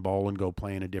bat and ball and go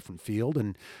play in a different field.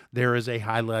 And there is a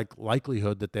high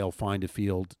likelihood that they'll find a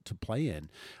field to play in.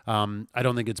 I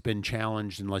don't think it's been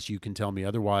challenged, unless you can tell me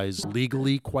otherwise,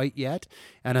 legally quite yet.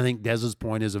 And I think Des's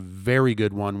point is a very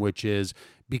good one, which is,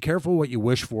 be careful what you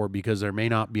wish for, because there may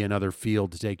not be another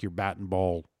field to take your bat and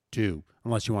ball to,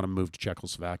 unless you want to move to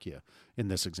Czechoslovakia in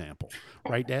this example.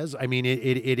 Right, Des? I mean,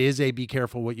 it is a be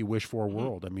careful what you wish for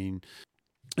world. I mean,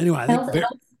 anyway, I think...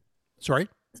 Sorry?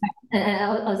 And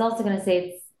I was also going to say,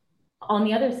 it's on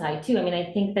the other side too. I mean,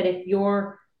 I think that if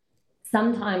you're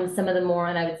sometimes some of the more,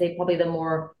 and I would say probably the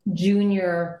more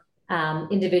junior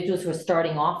individuals who are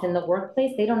starting off in the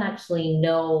workplace, they don't actually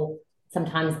know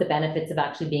sometimes the benefits of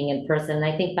actually being in person. And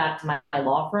I think back to my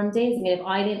law firm days. I mean, if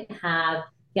I didn't have,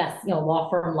 law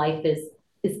firm life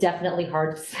is definitely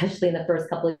hard, especially in the first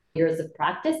couple of years of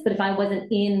practice. But if I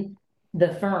wasn't in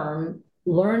the firm,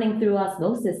 learning through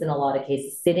osmosis in a lot of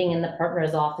cases, sitting in the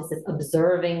partner's offices,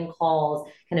 observing calls,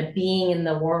 kind of being in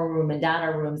the war room and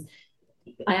data rooms,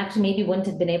 I actually maybe wouldn't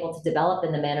have been able to develop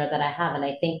in the manner that I have. And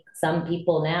I think some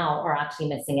people now are actually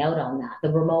missing out on that.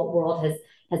 The remote world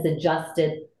has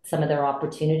adjusted some of their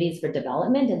opportunities for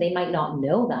development, and they might not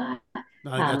know that.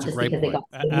 I think that's a great point.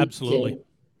 Absolutely.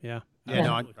 Yeah.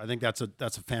 No, I think that's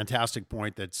a fantastic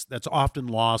point. That's often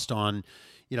lost on,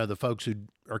 the folks who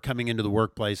are coming into the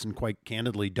workplace and, quite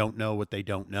candidly, don't know what they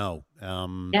don't know.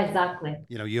 Exactly.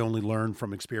 You only learn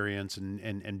from experience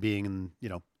and being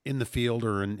in the field,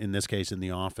 or in this case in the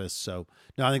office. So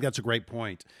no, I think that's a great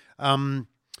point.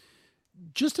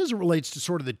 Just as it relates to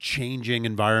sort of the changing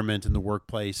environment in the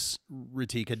workplace,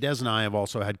 Ratika, Des and I have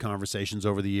also had conversations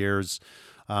over the years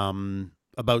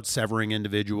about severing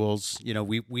individuals.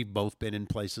 We've both been in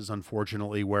places,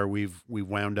 unfortunately, where we've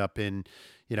wound up in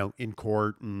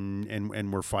court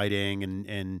and we're fighting,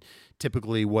 and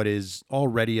typically what is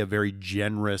already a very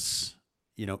generous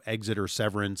exit or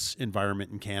severance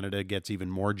environment in Canada gets even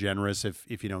more generous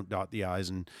if you don't dot the I's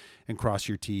and cross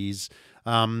your T's.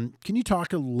 Can you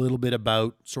talk a little bit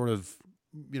about sort of,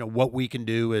 what we can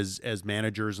do as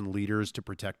managers and leaders to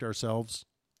protect ourselves?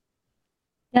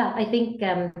 Yeah, I think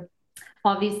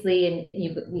obviously, and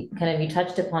you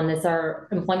touched upon this, our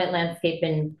employment landscape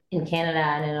in Canada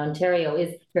and in Ontario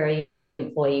is very,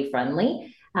 employee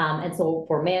friendly. And so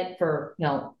for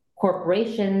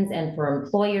corporations and for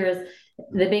employers,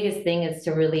 the biggest thing is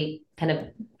to really kind of,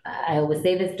 I always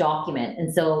say this, document.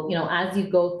 And so, as you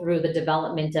go through the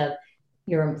development of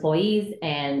your employees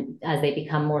and as they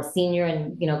become more senior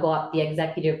and, go up the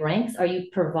executive ranks, are you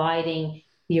providing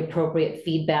the appropriate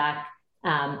feedback,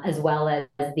 as well as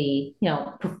the,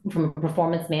 from a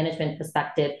performance management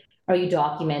perspective, are you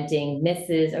documenting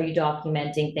misses? Are you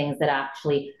documenting things that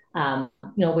actually,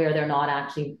 where they're not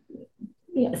actually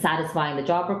satisfying the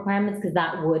job requirements? Because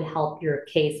that would help your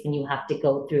case when you have to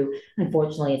go through,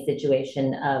 unfortunately, a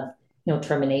situation of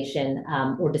termination,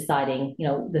 or deciding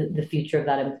the future of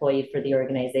that employee for the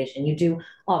organization. You do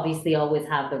obviously always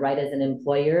have the right as an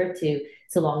employer to,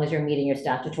 so long as you're meeting your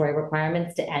statutory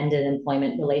requirements, to end an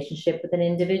employment relationship with an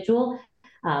individual.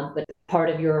 But part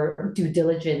of your due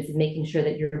diligence is making sure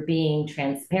that you're being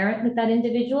transparent with that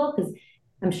individual, because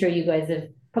I'm sure you guys have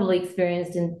probably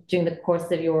experienced during the course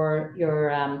of your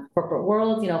corporate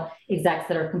world, execs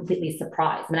that are completely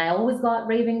surprised. I mean, I always got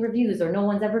raving reviews, or no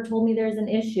one's ever told me there's an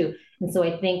issue. And so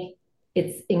I think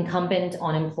it's incumbent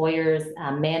on employers,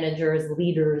 managers,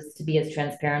 leaders to be as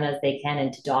transparent as they can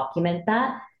and to document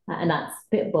that. And that's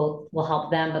both will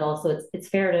help them, but also it's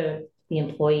fair to the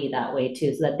employee that way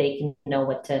too, so that they can know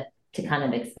what to kind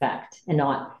of expect and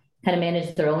not kind of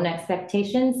manage their own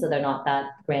expectations, so they're not that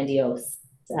grandiose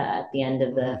at the end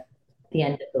of the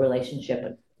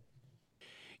relationship.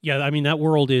 Yeah, I mean, that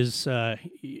world is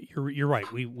you're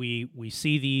right. We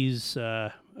see these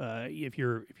if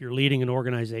you're leading an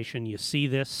organization, you see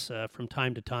this from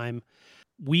time to time.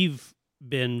 We've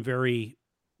been very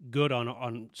good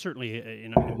on certainly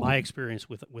in my experience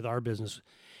with our business.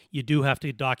 You do have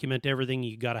to document everything.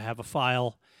 You got to have a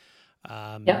file.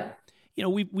 Yep.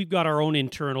 We've got our own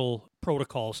internal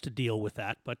protocols to deal with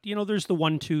that, but there's the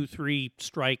 1, 2, 3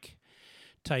 strike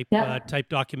type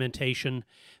documentation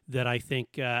that I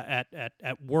think at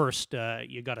worst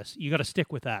you gotta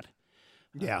stick with that.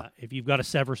 Yeah. If you've got to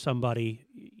sever somebody,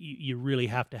 you really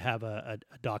have to have a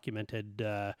documented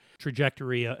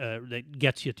trajectory that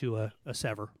gets you to a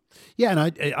sever. Yeah, and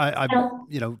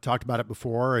I've talked about it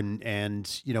before,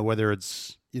 and whether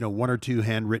it's 1 or 2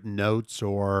 handwritten notes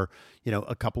or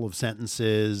a couple of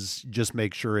sentences, just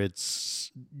make sure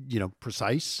it's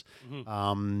precise,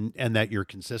 and that you're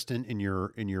consistent in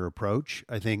your approach.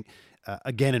 I think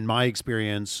again, in my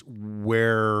experience,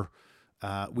 where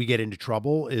we get into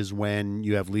trouble is when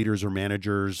you have leaders or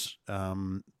managers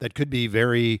that could be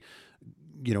very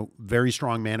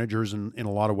strong managers in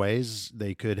a lot of ways.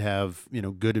 They could have,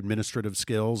 good administrative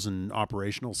skills and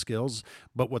operational skills,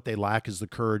 but what they lack is the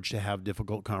courage to have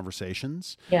difficult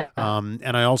conversations. Yeah.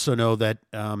 And I also know that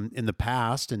in the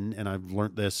past, and I've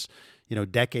learned this,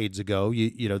 decades ago,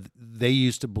 they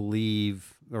used to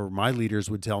believe, or my leaders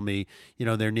would tell me,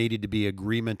 there needed to be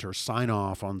agreement or sign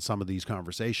off on some of these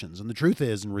conversations. And the truth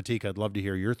is, and Ratika, I'd love to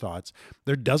hear your thoughts,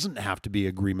 there doesn't have to be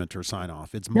agreement or sign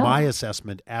off. It's my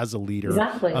assessment as a leader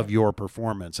of your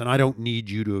performance. And I don't need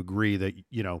you to agree that,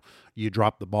 you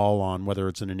dropped the ball on whether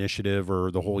it's an initiative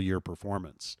or the whole year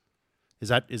performance. Is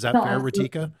that fair,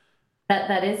 Ratika?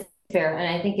 That is fair. And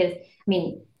I think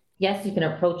yes, you can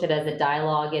approach it as a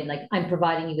dialogue and like, I'm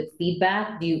providing you with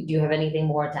feedback. Do you have anything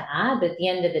more to add? But at the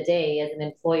end of the day, as an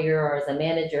employer or as a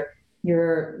manager,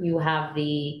 you have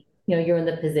you're in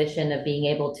the position of being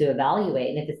able to evaluate.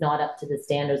 And if it's not up to the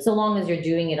standard, so long as you're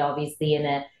doing it obviously in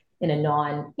a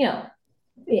non,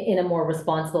 in a more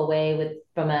responsible way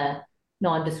from a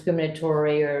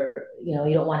non-discriminatory, or, you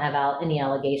don't want to have any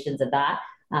allegations of that,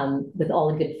 with all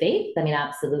in good faith. I mean,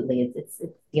 absolutely. It's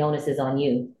the onus is on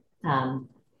you.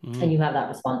 And you have that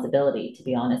responsibility, to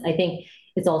be honest. I think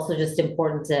it's also just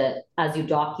important to, as you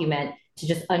document, to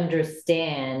just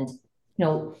understand,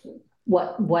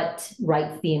 what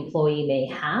rights the employee may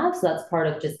have. So that's part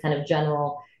of just kind of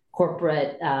general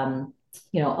corporate,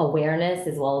 awareness,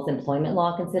 as well as employment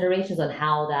law considerations on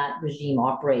how that regime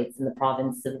operates in the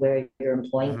province of where you're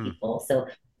employing people. So,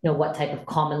 what type of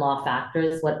common law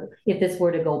factors, if this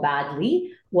were to go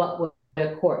badly, what would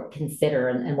a court consider,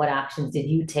 and what actions did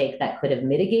you take that could have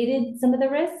mitigated some of the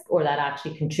risk or that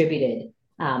actually contributed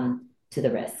to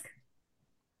the risk?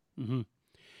 Mm-hmm.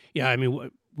 Yeah, I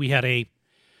mean, we had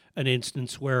an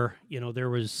instance where there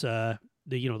was the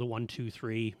 1, 2,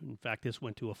 3. In fact, this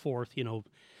went to a 4th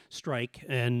strike,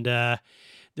 and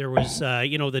there was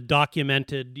the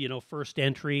documented first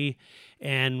entry,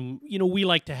 and we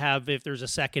like to have, if there's a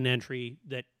second entry,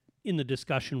 that in the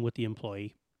discussion with the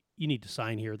employee, you need to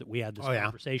sign here that we had this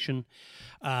conversation.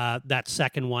 That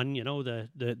second one,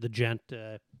 the gent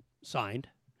signed.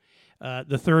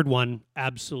 The third one,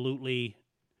 absolutely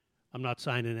I'm not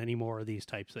signing any more of these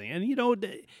types of things. And, you know,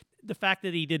 the fact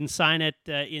that he didn't sign it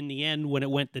in the end when it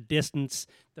went the distance,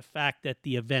 the fact that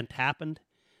the event happened,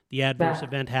 the adverse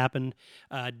event happened,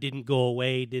 didn't go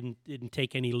away, didn't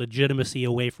take any legitimacy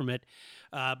away from it.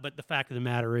 But the fact of the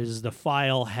matter is the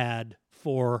file had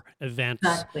 4 events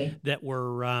that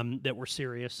were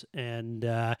serious.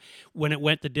 And when it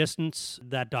went the distance,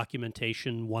 that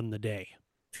documentation won the day.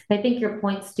 I think your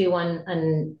point, Stu,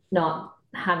 on not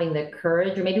having the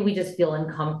courage, or maybe we just feel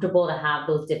uncomfortable to have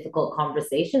those difficult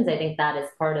conversations. I think that is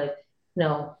part of, you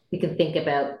know, we can think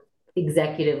about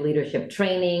executive leadership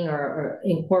training or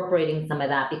incorporating some of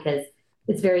that, because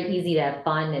it's very easy to have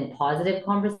fun and positive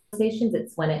conversations.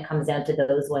 It's when it comes down to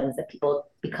those ones that people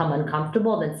become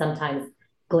uncomfortable, then sometimes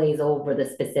glaze over the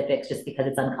specifics just because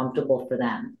it's uncomfortable for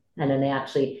them. And then they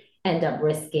actually end up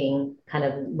risking kind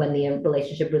of when the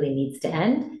relationship really needs to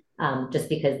end, just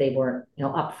because they weren't, you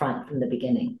know, upfront from the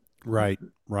beginning. Right.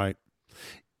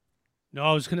 No,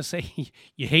 I was going to say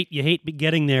you hate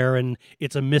getting there, and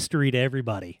it's a mystery to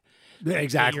everybody.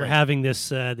 Exactly. You're having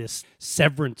this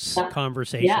severance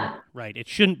conversation, right? It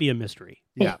shouldn't be a mystery.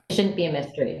 It shouldn't be a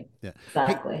mystery. Yeah,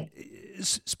 exactly. Hey,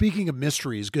 speaking of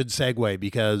mysteries, good segue,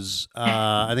 because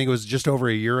I think it was just over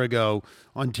a year ago,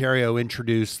 Ontario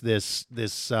introduced this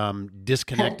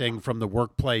disconnecting from the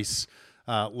workplace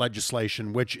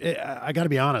legislation, which I got to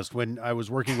be honest, when I was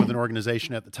working with an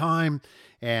organization at the time,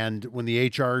 and when the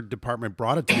HR department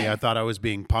brought it to me, I thought I was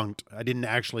being punked. I didn't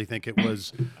actually think it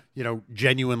was, you know,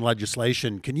 genuine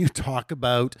legislation. Can you talk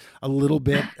about a little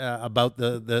bit about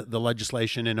the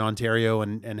legislation in Ontario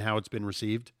and how it's been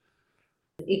received?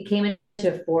 It came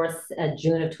into force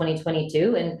June of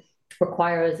 2022 and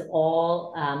requires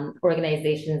all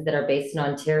organizations that are based in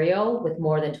Ontario with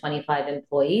more than 25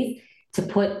 employees to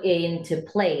put into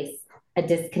place a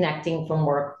disconnecting from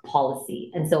work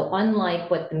policy. And so unlike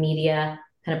what the media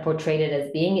kind of portrayed it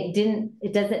as being,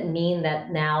 it doesn't mean that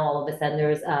now all of a sudden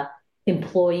there's a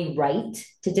employee right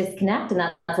to disconnect. And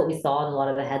that's what we saw in a lot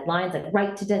of the headlines, like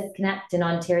right to disconnect in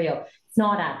Ontario. It's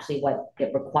not actually what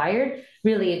it required.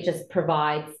 Really, it just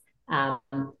provides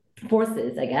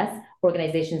forces, I guess,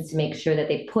 organizations to make sure that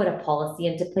they put a policy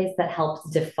into place that helps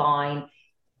define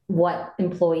what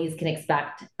employees can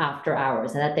expect after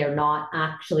hours, and that they're not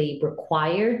actually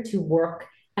required to work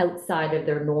outside of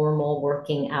their normal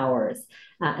working hours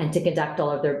and to conduct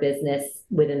all of their business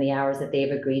within the hours that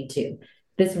they've agreed to.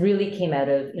 This really came out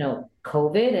of, you know,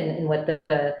 COVID, and what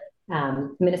the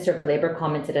Minister of Labor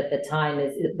commented at the time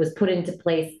is it was put into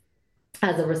place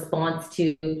as a response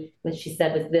to what she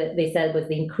said was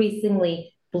the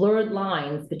increasingly blurred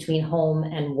lines between home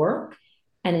and work,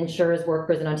 and ensures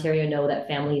workers in Ontario know that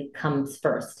family comes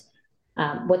first.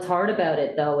 What's hard about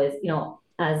it, though, is, you know,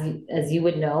 as you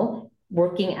would know,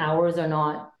 working hours are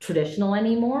not traditional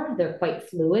anymore. They're quite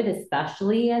fluid,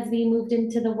 especially as we moved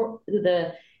into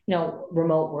the you know,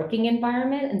 remote working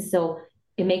environment, and so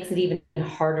it makes it even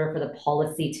harder for the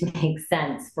policy to make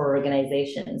sense for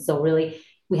organizations. So really,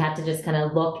 we had to just kind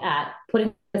of look at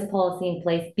putting this policy in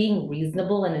place, being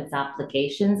reasonable in its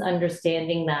applications,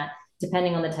 understanding that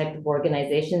depending on the type of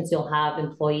organizations, you'll have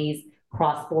employees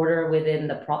cross-border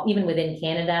even within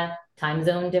Canada, time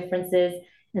zone differences.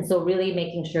 And so really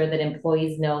making sure that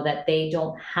employees know that they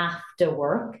don't have to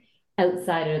work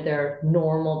outside of their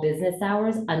normal business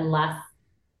hours unless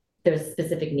there's a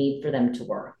specific need for them to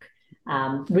work.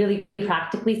 Really,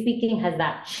 practically speaking, has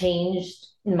that changed,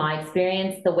 in my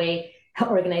experience, the way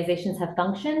organizations have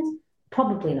functioned?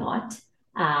 Probably not.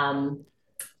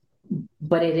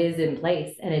 But it is in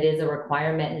place, and it is a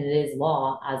requirement, and it is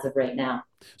law as of right now.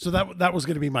 So that was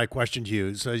going to be my question to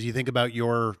you. So as you think about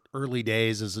your early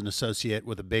days as an associate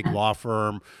with a big law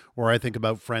firm, or I think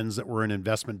about friends that were in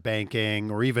investment banking,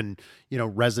 or even, you know,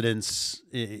 residents,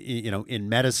 you know, in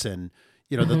medicine,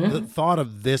 you know, the thought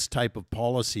of this type of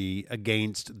policy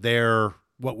against their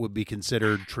what would be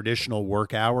considered traditional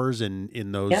work hours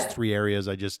in those 3 areas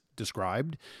I just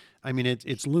described. I mean,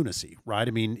 it's lunacy, right?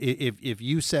 I mean, if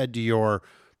you said to your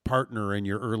partner in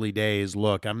your early days,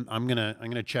 look, I'm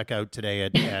gonna check out today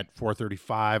at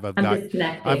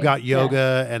 4:35. I've got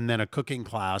yoga and then a cooking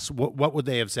class. What would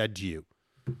they have said to you?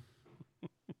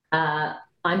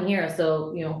 I'm here,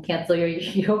 so, you know, cancel your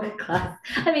yoga class.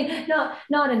 I mean,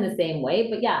 not in the same way,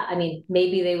 but yeah, I mean,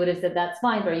 maybe they would have said that's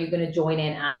fine, but are you going to join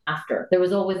in after? There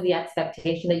was always the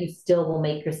expectation that you still will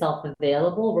make yourself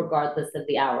available regardless of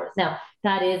the hours. Now,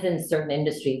 that is in certain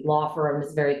industries, law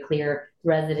firms, very clear,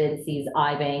 residencies,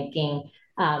 iBanking.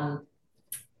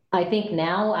 I think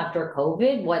now after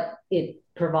COVID, what it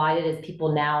provided is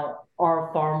people now are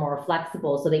far more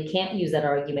flexible, so they can't use that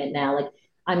argument now. Like,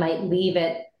 I might leave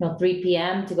at 3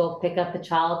 p.m. to go pick up the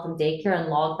child from daycare and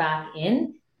log back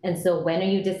in. And so when are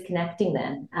you disconnecting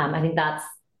then? I think that's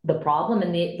the problem.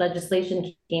 And the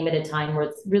legislation came at a time where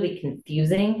it's really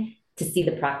confusing to see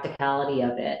the practicality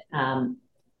of it. And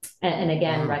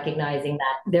again, recognizing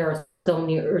that there are so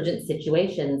many urgent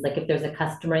situations, like if there's a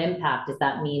customer impact, does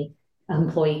that mean an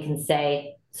employee can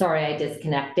say, sorry, I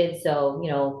disconnected. So,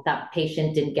 that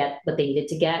patient didn't get what they needed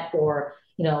to get, or,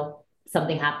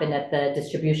 something happened at the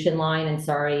distribution line and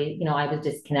sorry, I was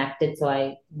disconnected.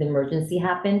 So the emergency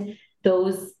happened.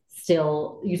 You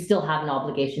still have an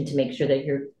obligation to make sure that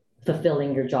you're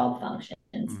fulfilling your job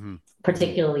functions,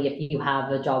 particularly if you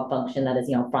have a job function that is,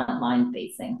 frontline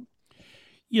facing.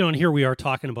 And here we are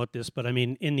talking about this, but I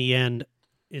mean, in the end,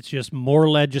 it's just more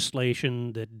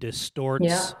legislation that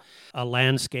distorts a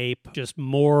landscape, just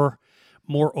more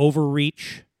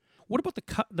overreach. What about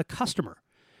the customer?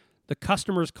 The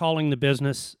customer's calling the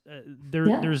business.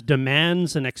 There's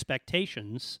demands and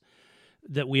expectations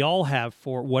that we all have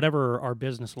for whatever our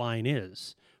business line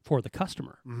is for the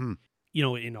customer.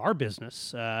 In our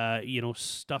business,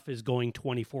 stuff is going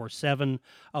 24/7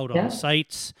 out on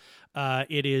sites.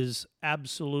 It is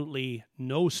absolutely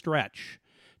no stretch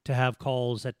to have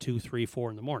calls at 2, 3,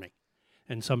 4 in the morning,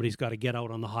 and somebody's got to get out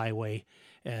on the highway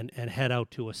and head out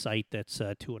to a site that's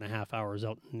 2.5 hours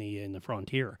out in the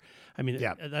frontier. I mean,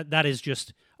 that is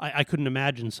just I couldn't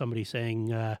imagine somebody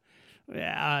saying, I'm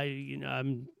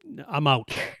out.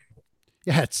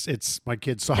 Yeah, it's my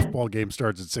kid's softball game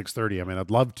starts at 6:30. I mean, I'd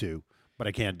love to, but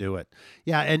I can't do it.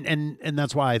 Yeah, and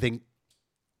that's why I think,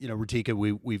 Ratika,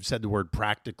 we've said the word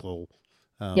practical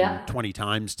 20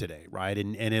 times today, right?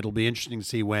 And it'll be interesting to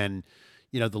see when,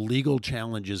 the legal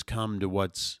challenges come to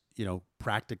what's,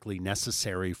 practically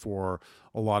necessary for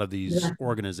a lot of these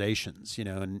organizations,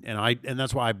 and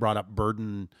that's why I brought up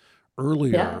burden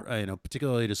earlier,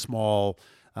 particularly to small,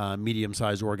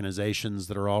 medium-sized organizations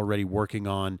that are already working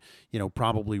on,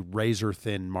 probably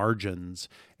razor-thin margins.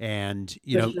 And,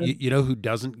 you know who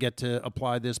doesn't get to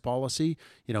apply this policy?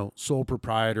 Sole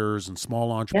proprietors and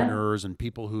small entrepreneurs and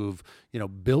people who've,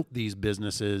 built these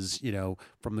businesses,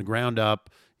 from the ground up,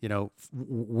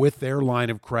 with their line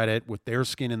of credit, with their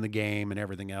skin in the game and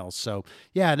everything else. So,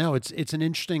 it's an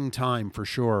interesting time for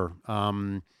sure.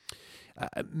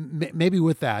 Maybe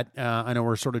with that, I know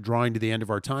we're sort of drawing to the end of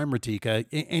our time, Ratika.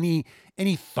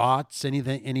 Any thoughts,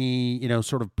 anything, any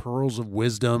sort of pearls of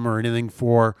wisdom or anything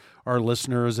for our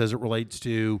listeners as it relates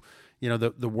to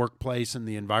the workplace and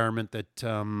the environment that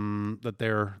that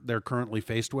they're currently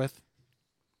faced with?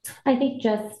 I think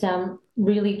just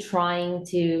really trying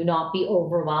to not be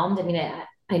overwhelmed. I mean,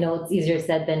 I know it's easier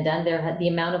said than done. The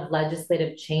amount of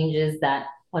legislative changes that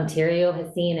Ontario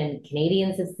has seen and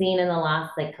Canadians have seen in the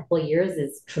last couple of years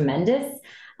is tremendous.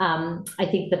 I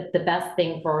think the best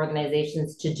thing for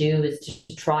organizations to do is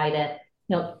to try to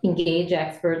engage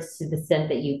experts to the extent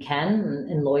that you can,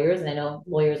 and lawyers. And I know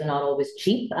lawyers are not always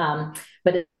cheap,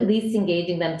 but at least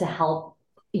engaging them to help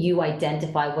you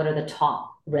identify what are the top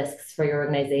risks for your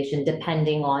organization,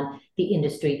 depending on the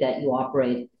industry that you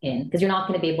operate in, because you're not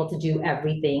going to be able to do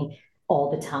everything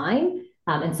all the time.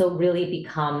 And so it really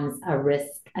becomes a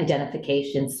risk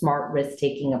identification, smart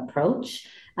risk-taking approach,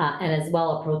 and as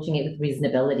well approaching it with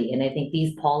reasonability. And I think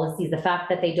these policies, the fact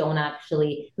that the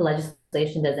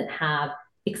legislation doesn't have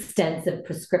extensive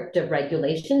prescriptive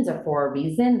regulations are for a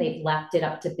reason. They've left it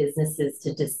up to businesses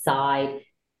to decide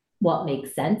what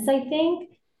makes sense, I think,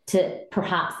 to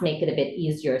perhaps make it a bit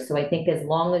easier. So I think as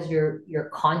long as you're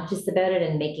conscious about it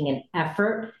and making an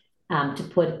effort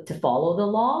to follow the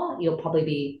law, you'll probably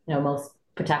be most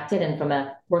protected. And from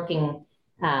a working,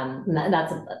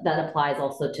 that applies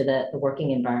also to the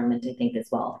working environment, I think, as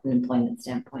well, from an employment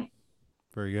standpoint.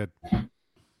 Very good.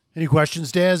 Any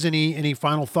questions, Des? Any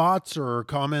final thoughts or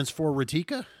comments for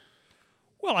Ratika?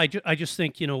 Well, I just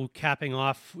think, capping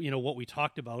off, what we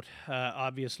talked about,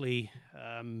 obviously,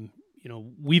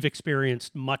 we've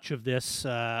experienced much of this.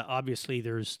 Obviously,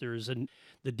 the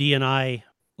D&I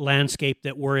landscape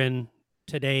that we're in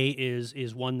today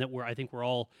is one that I think we're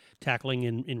all tackling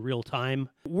in real time.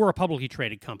 We're a publicly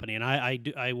traded company, and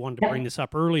I wanted to bring this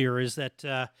up earlier, is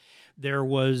that there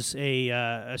was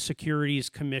a Securities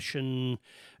Commission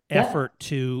effort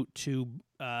to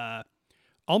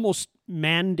almost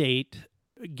mandate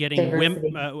getting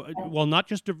women, not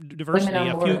just diversity,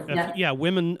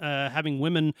 women having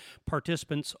women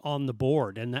participants on the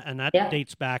board, and that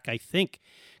dates back, I think,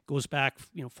 goes back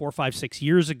 4, 5, 6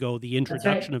 years ago, the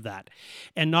introduction of that.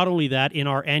 And not only that, in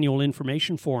our annual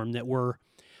information form that we're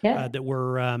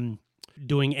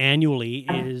doing annually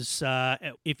is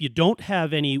if you don't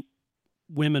have any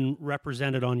women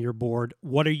represented on your board.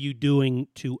 What are you doing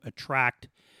to attract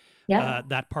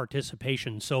that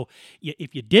participation? So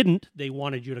if you didn't, they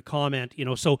wanted you to comment,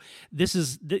 so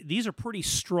these are pretty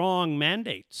strong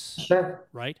mandates. Sure.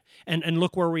 Right. And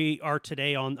look where we are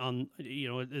today on,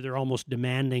 they're almost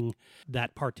demanding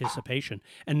that participation.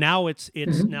 And now it's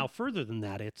now further than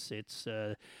that. It's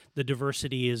the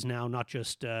diversity is now not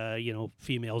just,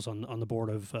 females on the board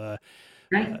of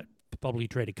publicly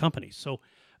traded companies. So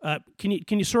can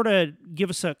you sort of give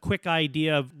us a quick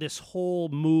idea of this whole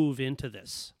move into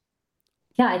this?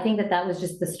 Yeah, I think that was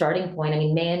just the starting point. I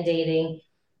mean, mandating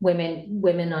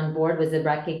women on board was a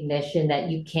recognition that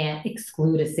you can't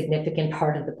exclude a significant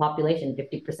part of the population,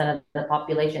 50% of the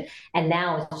population. And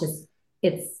now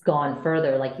it's gone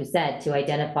further, like you said, to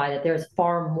identify that there's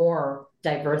far more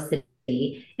diversity.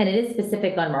 And it is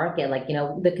specific on market, like,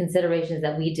 the considerations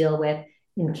that we deal with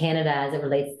in Canada as it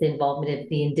relates to the involvement of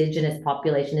the Indigenous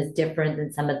population is different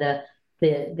than some of the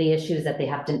issues that they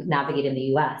have to navigate in the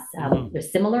U.S. They're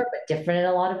similar, but different in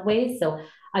a lot of ways. So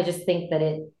I just think that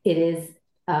it is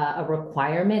a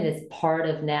requirement as part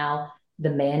of now the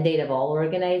mandate of all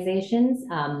organizations.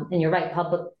 And you're right,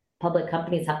 public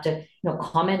companies have to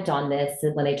comment on this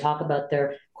when they talk about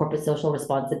their corporate social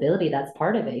responsibility. That's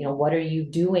part of it. What are you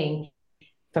doing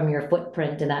from your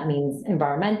footprint? And that means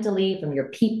environmentally, from your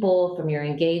people, from your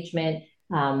engagement,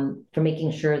 for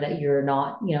making sure that you're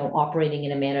not, operating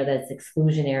in a manner that's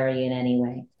exclusionary in any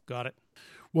way. Got it.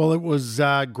 Well, it was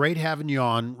great having you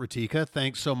on, Ratika.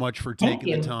 Thanks so much for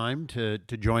taking the time to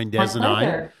join Des and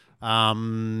I.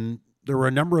 There were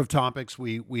a number of topics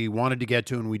we wanted to get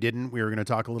to and we didn't. We were going to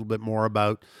talk a little bit more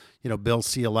about, Bill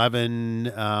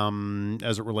C-11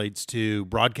 as it relates to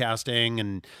broadcasting,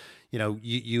 and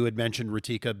you had mentioned,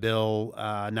 Ratika, Bill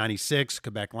 96,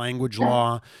 Quebec language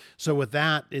law. So with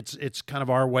that, it's kind of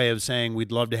our way of saying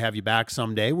we'd love to have you back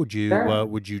someday. Would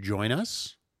you join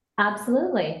us?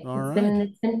 Absolutely.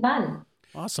 It's been fun.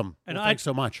 Awesome. And thanks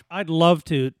so much. I'd love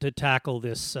to tackle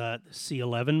this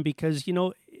C-11 because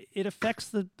it affects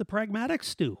the Pragmatics,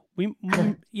 Stu. We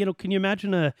can you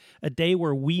imagine a day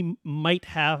where we might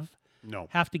have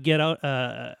to get out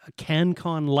a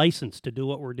CanCon license to do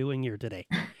what we're doing here today?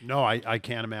 No, I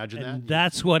can't imagine that.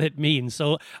 That's what it means.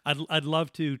 So I'd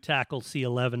love to tackle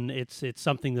C-11. It's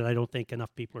something that I don't think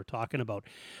enough people are talking about.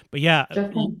 But yeah,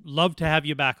 love to have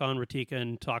you back on, Ratika,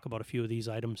 and talk about a few of these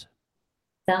items.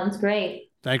 Sounds great.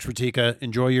 Thanks, Ratika.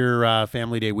 Enjoy your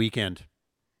Family Day weekend.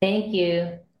 Thank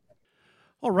you.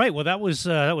 All right. Well, that was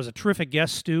a terrific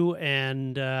guest, Stu,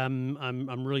 and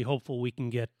I'm really hopeful we can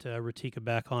get Ratika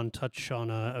back on, touch on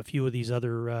a few of these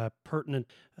other pertinent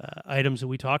items that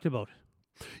we talked about.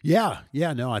 Yeah.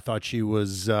 No, I thought she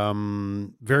was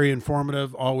very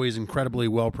informative, always incredibly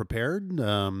well prepared,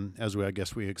 as I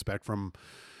guess we expect from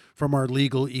our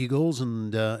legal eagles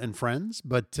and friends.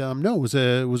 But no, it was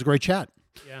a great chat.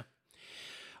 Yeah.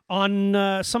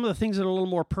 On some of the things that are a little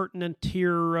more pertinent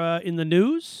here in the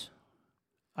news,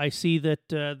 I see that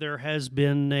there has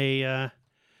been a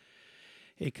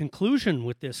conclusion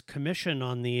with this commission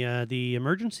on the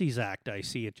Emergencies Act. I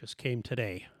see it just came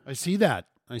today. I see that.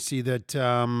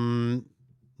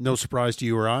 No surprise to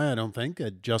you or I don't think.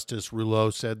 Justice Rouleau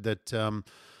said that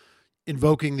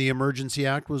invoking the Emergency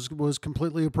Act was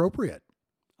completely appropriate.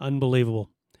 Unbelievable.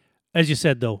 As you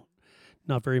said, though,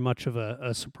 not very much of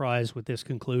a surprise with this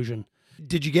conclusion.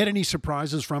 Did you get any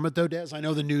surprises from it, though, Des? I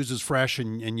know the news is fresh,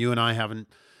 and you and I haven't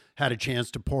had a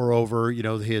chance to pour over,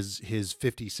 his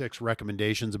 56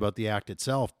 recommendations about the act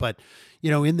itself. But,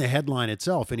 in the headline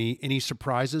itself, any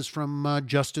surprises from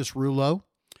Justice Rouleau?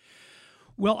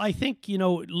 Well, I think,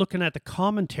 looking at the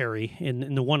commentary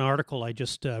in the one article I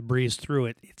just breezed through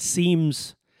it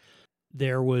seems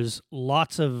there was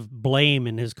lots of blame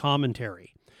in his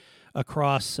commentary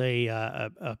across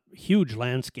a huge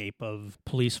landscape of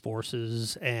police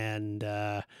forces and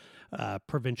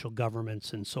provincial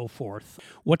governments and so forth.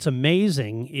 What's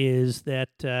amazing is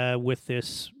that with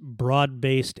this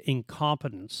broad-based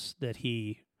incompetence that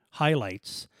he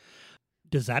highlights,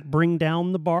 does that bring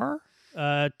down the bar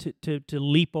to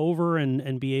leap over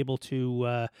and be able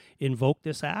to invoke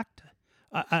this act?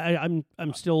 I'm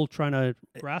still trying to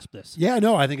grasp this. Yeah,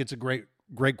 no, I think it's a great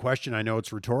question. I know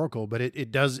it's rhetorical, but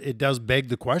it does beg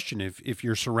the question. If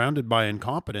you're surrounded by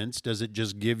incompetence, does it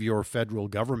just give your federal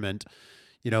government,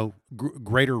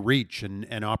 greater reach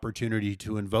and opportunity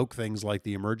to invoke things like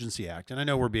the Emergency Act? And I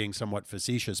know we're being somewhat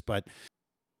facetious, but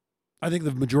I think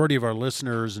the majority of our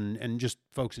listeners and just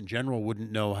folks in general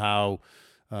wouldn't know how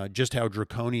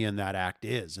draconian that act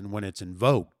is. And when it's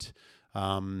invoked,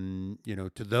 to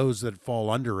those that fall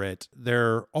under it,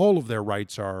 all of their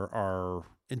rights are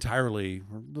entirely,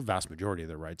 or the vast majority of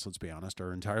their rights, let's be honest,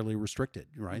 are entirely restricted,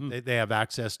 right? Mm-hmm. They have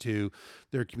access to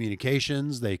their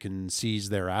communications. They can seize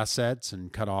their assets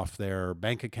and cut off their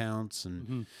bank accounts.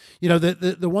 And,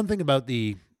 the one thing about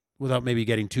without maybe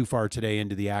getting too far today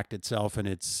into the act itself and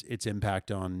its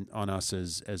impact on us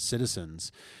as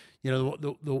citizens,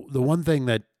 the one thing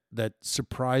that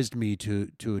surprised me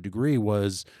to a degree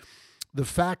was the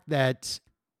fact that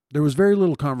there was very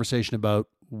little conversation about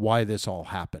why this all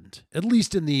happened, at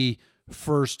least in the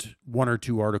first one or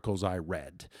two articles I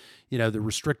read. The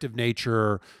restrictive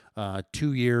nature,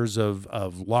 2 years of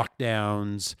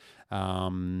lockdowns,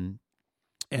 and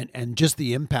just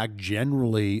the impact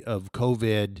generally of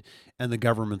COVID and the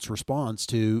government's response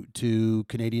to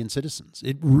Canadian citizens.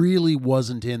 It really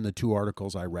wasn't in the two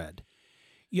articles I read.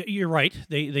 Yeah, you're right.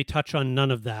 They touch on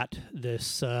none of that.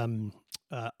 This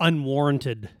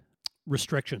unwarranted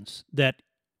restrictions that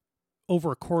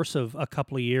over a course of a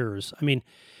couple of years. I mean,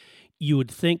 you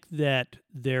would think that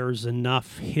there's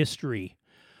enough history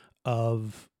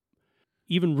of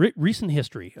even recent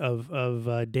history of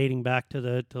dating back to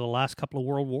the last couple of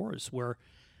world wars, where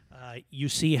you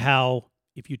see how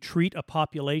if you treat a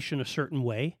population a certain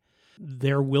way,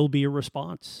 there will be a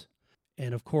response.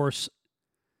 And of course,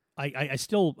 I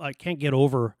still can't get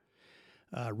over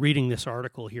reading this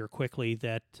article here quickly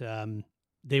that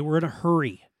they were in a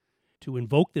hurry to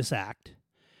invoke this act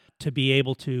to be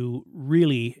able to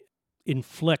really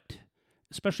inflict,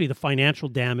 especially the financial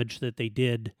damage that they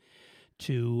did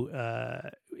to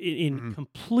in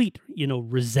complete,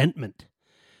 resentment.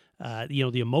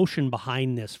 The emotion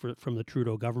behind this from the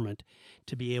Trudeau government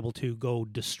to be able to go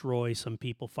destroy some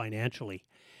people financially,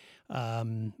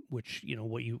 which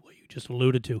what you just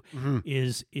alluded to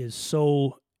is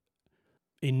so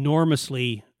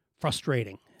enormously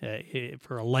frustrating,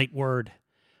 for a light word.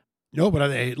 No, but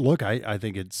I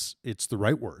think it's the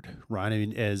right word, right? I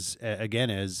mean, as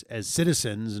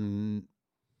citizens, and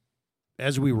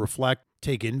as we reflect,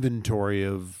 take inventory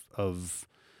of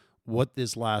what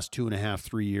this last 2.5,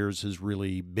 3 years has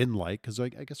really been like, because I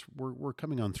guess we're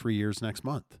coming on 3 years next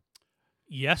month.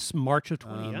 Yes, March of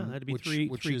 20. That'd be three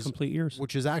complete years,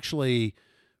 which is actually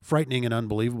frightening and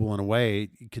unbelievable in a way,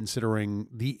 considering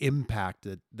the impact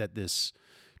that this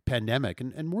pandemic,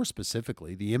 and more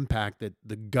specifically, the impact that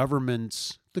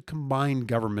the combined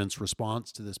government's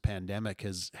response to this pandemic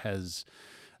has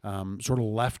sort of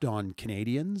left on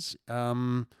Canadians.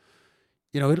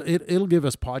 It'll give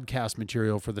us podcast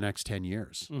material for the next 10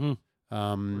 years. For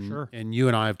sure. And you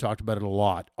and I have talked about it a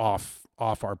lot off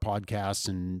our podcasts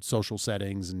and social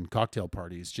settings and cocktail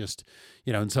parties. Just,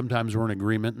 and sometimes we're in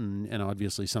agreement, and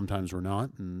obviously sometimes we're not.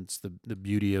 And it's the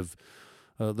beauty of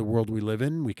the world we live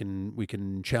in. We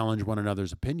can challenge one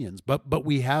another's opinions, but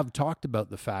we have talked about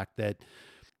the fact that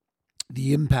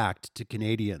the impact to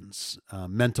Canadians,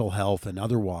 mental health and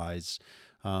otherwise,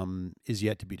 is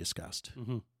yet to be discussed.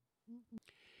 Mm-hmm.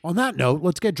 On that note,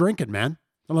 let's get drinking, man.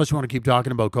 Unless you want to keep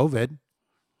talking about COVID.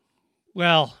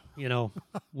 Well,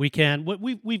 we can.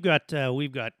 We've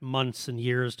got months and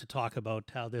years to talk about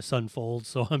how this unfolds.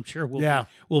 So I'm sure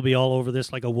we'll be all over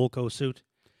this like a Wilco suit.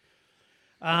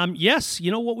 Yes,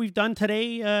 what we've done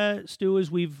today, Stu, is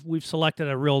we've selected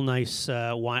a real nice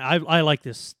wine. I like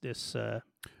this.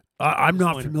 I'm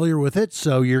not familiar with it,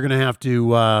 so you're gonna have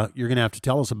to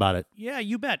tell us about it. Yeah,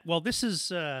 you bet. Well, this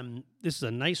is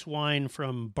a nice wine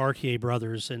from Bartier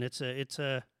Brothers, and it's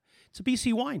a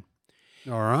BC wine.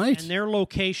 All right. And their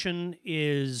location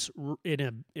is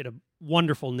in a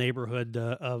wonderful neighborhood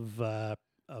of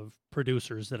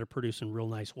producers that are producing real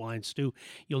nice wines. Stu,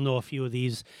 you'll know a few of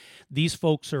these. These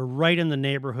folks are right in the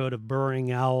neighborhood of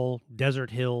Burring Owl,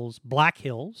 Desert Hills, Black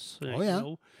Hills. Oh,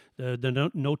 yeah.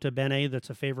 The Nota Bene, that's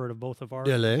a favorite of both of ours.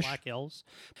 Delish. Black Hills.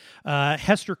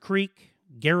 Hester Creek,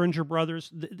 Geringer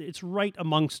Brothers. It's right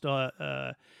amongst,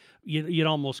 you'd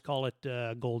almost call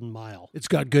it Golden Mile. It's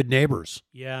got good neighbors.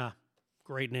 Yeah.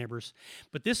 Great neighbors.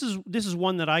 But this is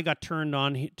one that I got turned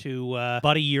on to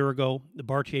about a year ago, the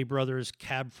Bartier Brothers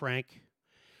Cab Franc.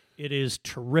 It is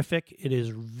terrific. It is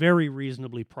very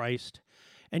reasonably priced.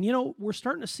 And, we're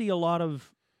starting to see a lot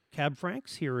of Cab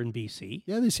Francs here in BC.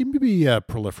 Yeah, they seem to be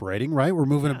proliferating, right? We're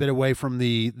moving a bit away from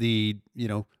the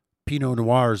Pinot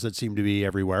Noirs that seem to be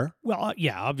everywhere. Well,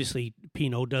 obviously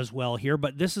Pinot does well here,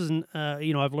 but this isn't,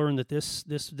 I've learned that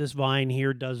this vine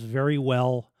here does very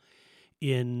well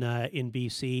in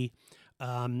BC.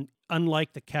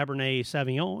 Unlike the Cabernet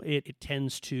Sauvignon, it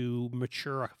tends to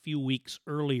mature a few weeks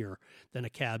earlier than a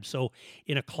Cab. So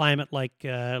in a climate like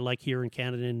here in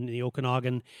Canada, in the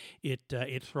Okanagan,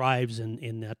 it thrives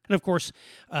in that. And of course,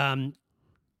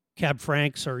 Cab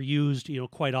Francs are used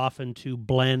quite often to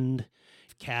blend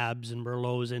cabs and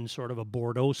Merlots in sort of a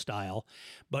Bordeaux style.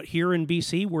 But here in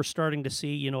BC, we're starting to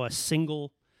see, a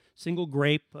single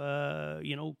grape,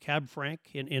 Cab Franc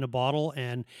in a bottle.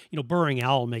 And, Burring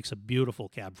Owl makes a beautiful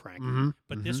Cab Franc.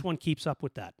 But this one keeps up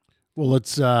with that. Well,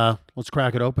 let's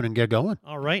crack it open and get going.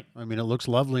 All right. I mean, it looks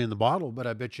lovely in the bottle, but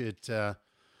I bet you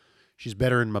she's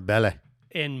better in my belly.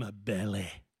 In my belly.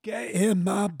 Get in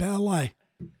my belly.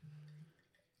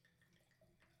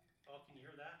 Oh, can you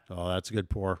hear that? Oh, that's a good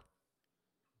pour.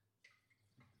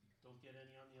 Don't get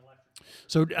any on the electric.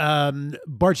 So,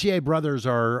 Bartier Brothers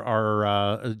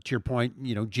are to your point,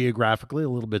 geographically a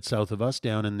little bit south of us,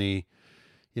 down in the,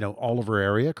 Oliver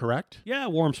area, correct? Yeah,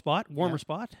 warmer spot.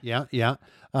 Yeah.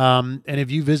 And have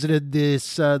you visited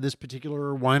this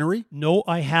particular winery? No,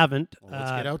 I haven't. Well,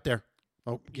 let's get out there.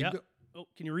 Oh, Oh,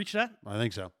 can you reach that? I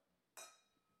think so.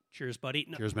 Cheers, buddy.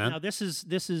 Cheers, man. Now this is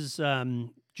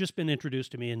just been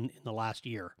introduced to me in the last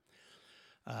year,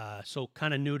 so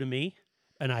kind of new to me,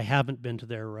 and I haven't been to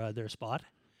their spot.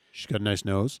 She's got a nice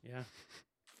nose. Yeah.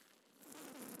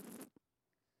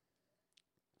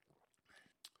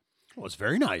 Well, it's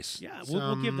very nice. Yeah,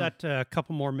 we'll give that a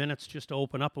couple more minutes just to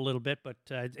open up a little bit, but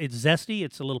it's zesty.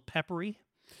 It's a little peppery.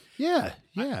 Yeah.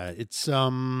 It's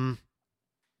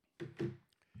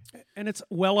And it's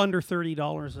well under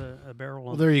 $30 a barrel.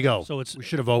 Well, there you go. So we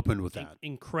should have opened with that.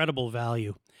 Incredible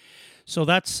value. So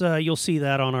that's you'll see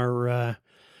that on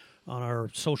our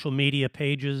social media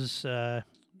pages. All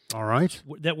right.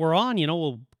 That we're on.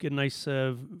 We'll get a nice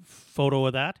photo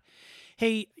of that.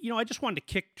 Hey, I just wanted to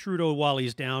kick Trudeau while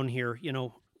he's down here.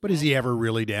 But is he ever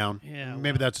really down? Yeah.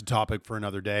 Maybe that's a topic for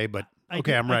another day. But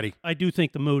okay, I'm ready. I do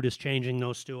think the mood is changing,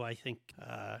 though, Stu. I think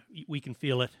we can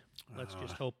feel it. Let's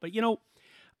just hope. But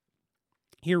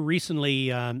here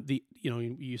recently,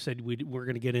 you said we're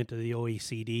going to get into the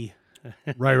OECD.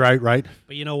 Right.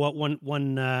 But you know what?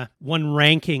 One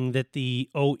ranking that the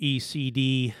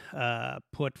OECD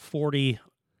put 40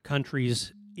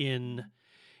 countries in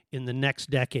the next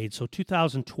decade. So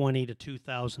 2020 to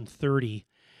 2030,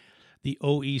 the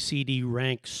OECD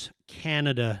ranks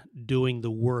Canada doing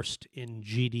the worst in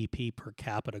GDP per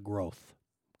capita growth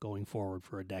going forward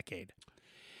for a decade.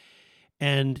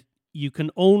 And you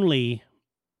can only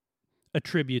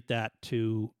attribute that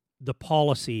to the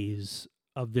policies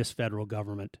of this federal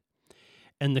government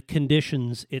and the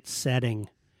conditions it's setting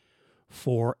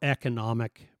for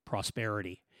economic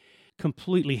prosperity,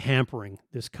 completely hampering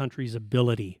this country's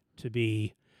ability to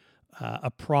be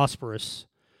a prosperous.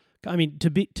 I mean, to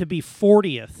be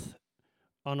 40th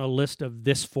on a list of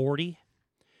this 40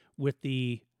 with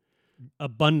the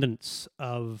abundance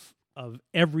of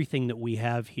everything that we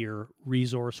have here,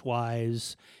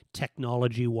 resource-wise,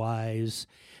 technology-wise,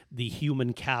 the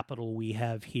human capital we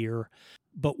have here.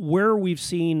 But where we've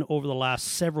seen over the last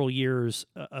several years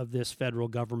of this federal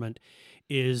government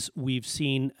is we've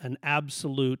seen an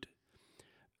absolute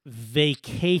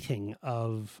vacating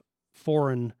of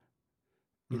foreign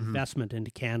investment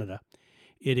into Canada.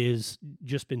 It has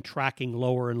just been tracking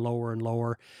lower and lower and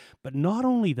lower. But not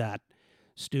only that,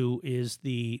 Stu, is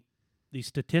the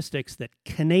statistics that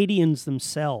Canadians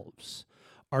themselves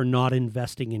are not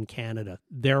investing in Canada.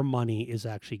 Their money is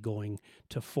actually going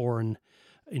to foreign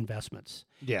investments.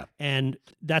 Yeah. And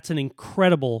that's an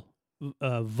incredible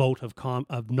vote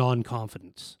of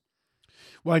non-confidence.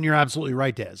 Well, and you're absolutely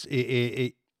right,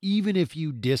 Des. Even if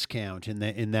you discount in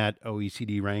that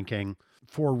OECD ranking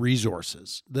for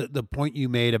resources, the point you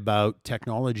made about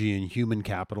technology and human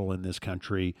capital in this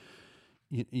country,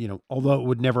 although it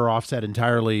would never offset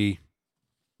entirely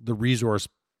the resource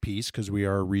piece because we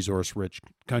are a resource-rich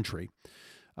country,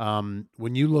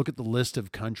 when you look at the list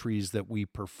of countries that we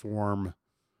perform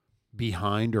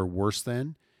behind or worse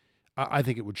than, I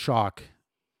think it would shock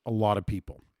a lot of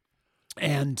people.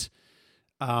 And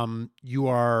you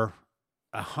are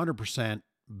 100%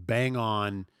 bang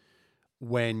on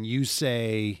when you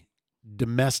say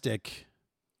domestic,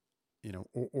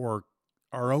 or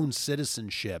our own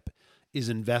citizenship is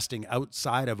investing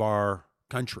outside of our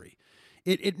country.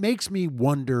 It makes me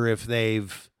wonder if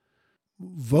they've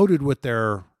voted with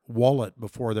their wallet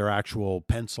before their actual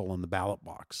pencil in the ballot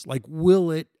box. Like, will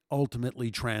it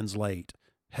ultimately translate?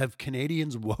 Have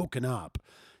Canadians woken up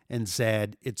and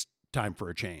said it's time for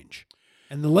a change?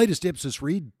 And the latest Ipsos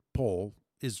Reid poll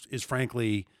is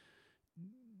frankly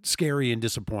scary and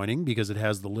disappointing because it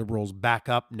has the Liberals back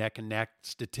up neck and neck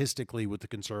statistically with the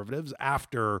Conservatives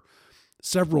after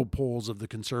several polls of the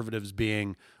Conservatives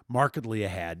being markedly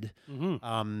ahead.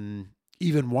 Mm-hmm.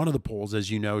 Even one of the polls, as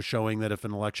you know, showing that if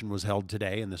an election was held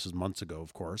today, and this is months ago,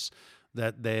 of course,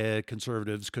 that the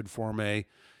Conservatives could form a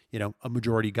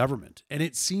majority government. And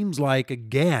it seems like,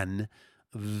 again,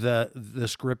 the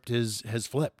script has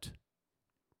flipped,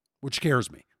 which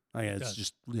scares me. It's does.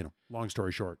 just, long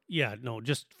story short. Yeah, no,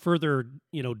 just further,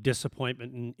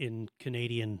 disappointment in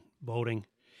Canadian voting.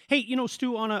 Hey,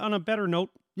 Stu, on a better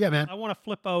note, Yeah, man. I want to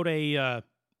flip out a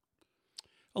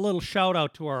little shout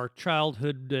out to our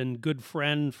childhood and good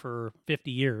friend for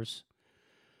 50 years,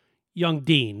 young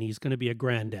Dean. He's going to be a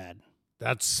granddad.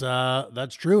 That's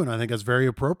true, and I think that's very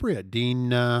appropriate.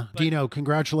 Dino,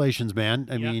 congratulations, man.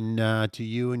 I mean, to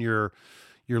you and your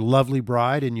lovely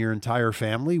bride and your entire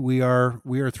family, we are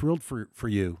thrilled for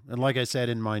you. And like I said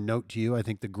in my note to you, I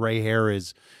think the gray hair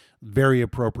is very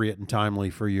appropriate and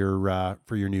timely for your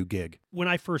new gig. When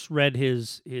I first read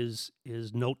his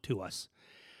note to us,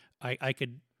 I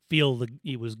could feel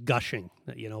he was gushing,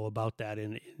 about that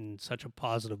in such a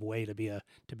positive way to be a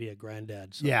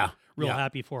granddad. So real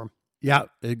happy for him. Yeah,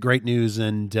 great news,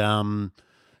 and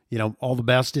all the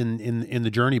best in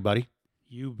the journey, buddy.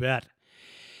 You bet.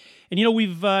 And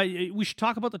we should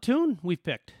talk about the tune we've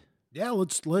picked. Yeah,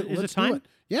 let's do time? it.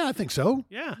 Yeah, I think so.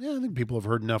 Yeah, I think people have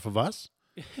heard enough of us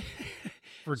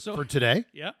for today.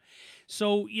 Yeah.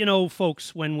 So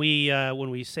folks, when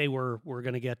we say we're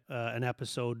going to get an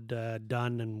episode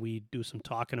done, and we do some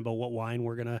talking about what wine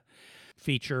we're going to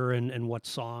feature and what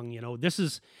song, this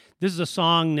is a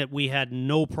song that we had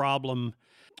no problem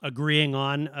agreeing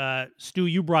on. Stu,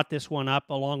 you brought this one up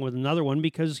along with another one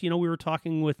because we were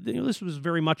talking with this was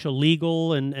very much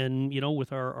illegal and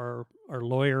with our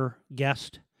lawyer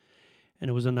guest, and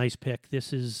it was a nice pick.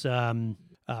 This is from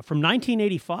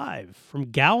 1985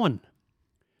 from Gowan,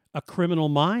 A Criminal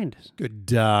Mind.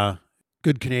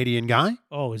 Good Canadian guy.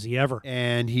 Oh, is he ever?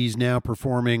 And he's now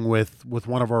performing with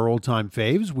one of our old time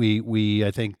faves. We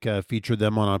I think featured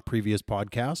them on a previous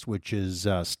podcast, which is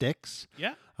Styx.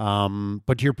 Yeah.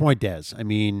 But to your point, Des, I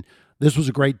mean, this was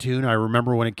a great tune. I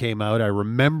remember when it came out. I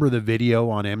remember the video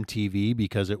on MTV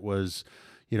because it was,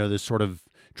 this sort of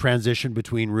transition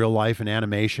between real life and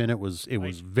animation. It was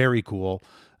very cool.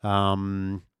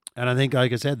 And I think,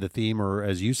 like I said, the theme, or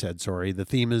as you said, the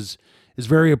theme is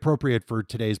very appropriate for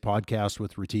today's podcast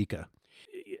with Ratika.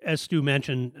 As Stu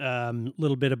mentioned, a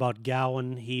little bit about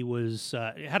Gowan. He was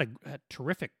had a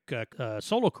terrific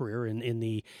solo career in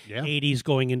the 80s,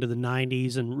 going into the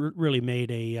 90s, and really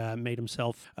made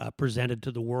himself presented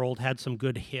to the world. Had some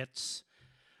good hits.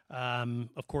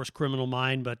 Of course, Criminal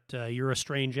Mind, but You're a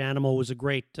Strange Animal was a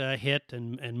great hit,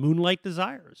 and Moonlight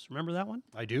Desires. Remember that one?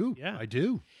 I do. Yeah. I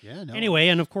do. Yeah. No. Anyway,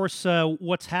 and of course,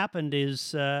 what's happened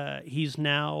is he's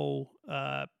now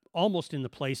almost in the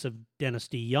place of Dennis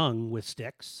D. Young with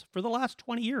Styx for the last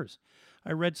 20 years.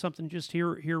 I read something just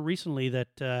here recently that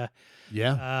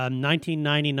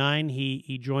 1999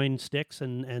 he joined Styx,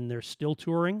 and they're still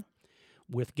touring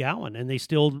with Gowan, and they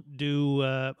still do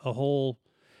a whole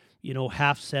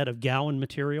half set of Gowan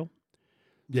material.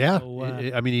 Yeah, so,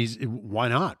 I mean, why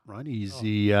not, right?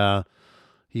 He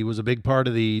was a big part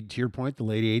of to your point, the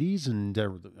late 80s and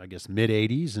I guess mid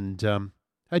 80s, and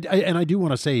I do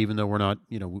want to say, even though we're not,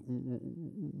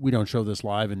 we don't show this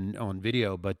live and on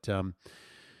video, but I'm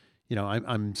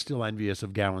still envious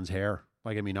of Gowan's hair.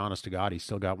 Like, I mean, honest to God, he's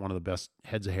still got one of the best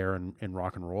heads of hair in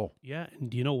rock and roll. Yeah, and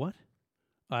do you know what?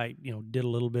 I did a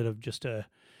little bit of just a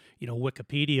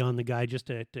Wikipedia on the guy just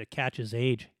to catch his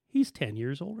age. He's 10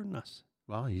 years older than us.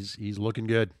 Well, he's looking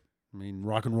good. I mean,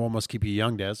 rock and roll must keep you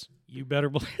young, Des. You better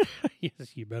believe.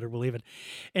 Yes, you better believe it.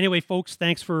 Anyway, folks,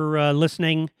 thanks for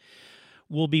listening.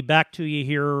 We'll be back to you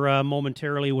here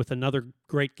momentarily with another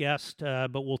great guest,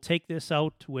 but we'll take this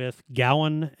out with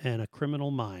Gowan and A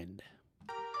Criminal Mind.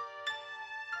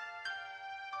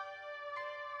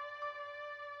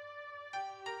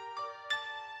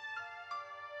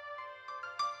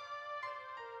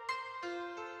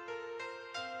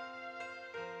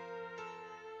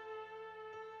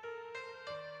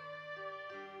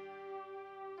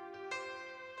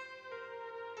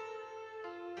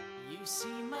 You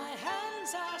see, my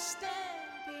hands are steady.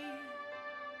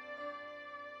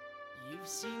 You've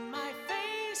seen my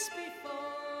face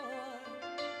before.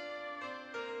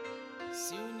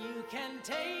 Soon you can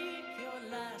take your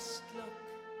last look,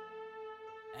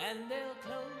 and they'll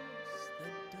close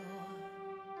the door.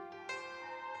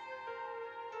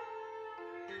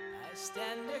 I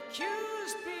stand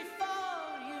accused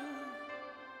before you.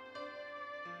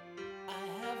 I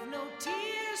have no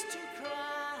tears to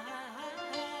cry.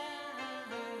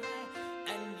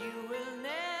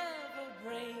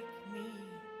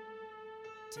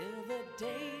 Till the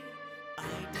day I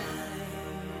die.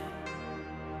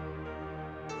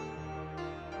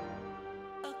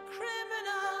 A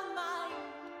criminal mind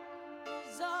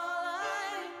is all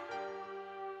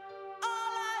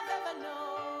I've ever known.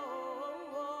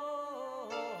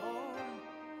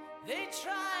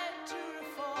 tried to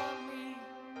reform me,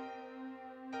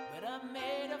 but I'm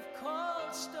made of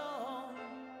cold stone.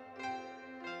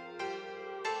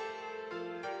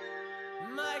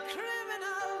 My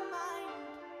criminal mind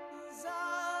is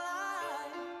all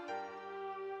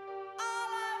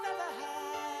I've ever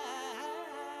had.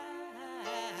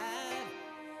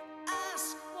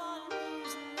 Ask one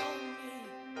who's known me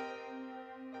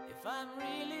if I'm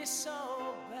really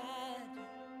so bad.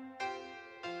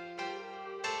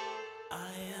 I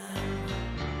am.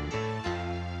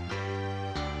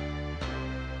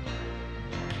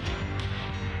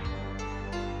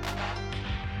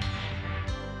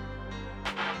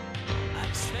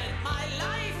 I've spent my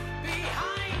life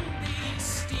behind these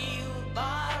steel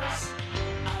bars.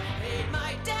 I've paid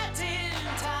my debt in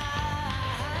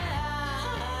time,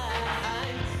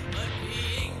 but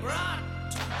being brought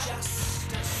to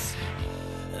justice,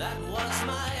 that was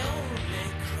my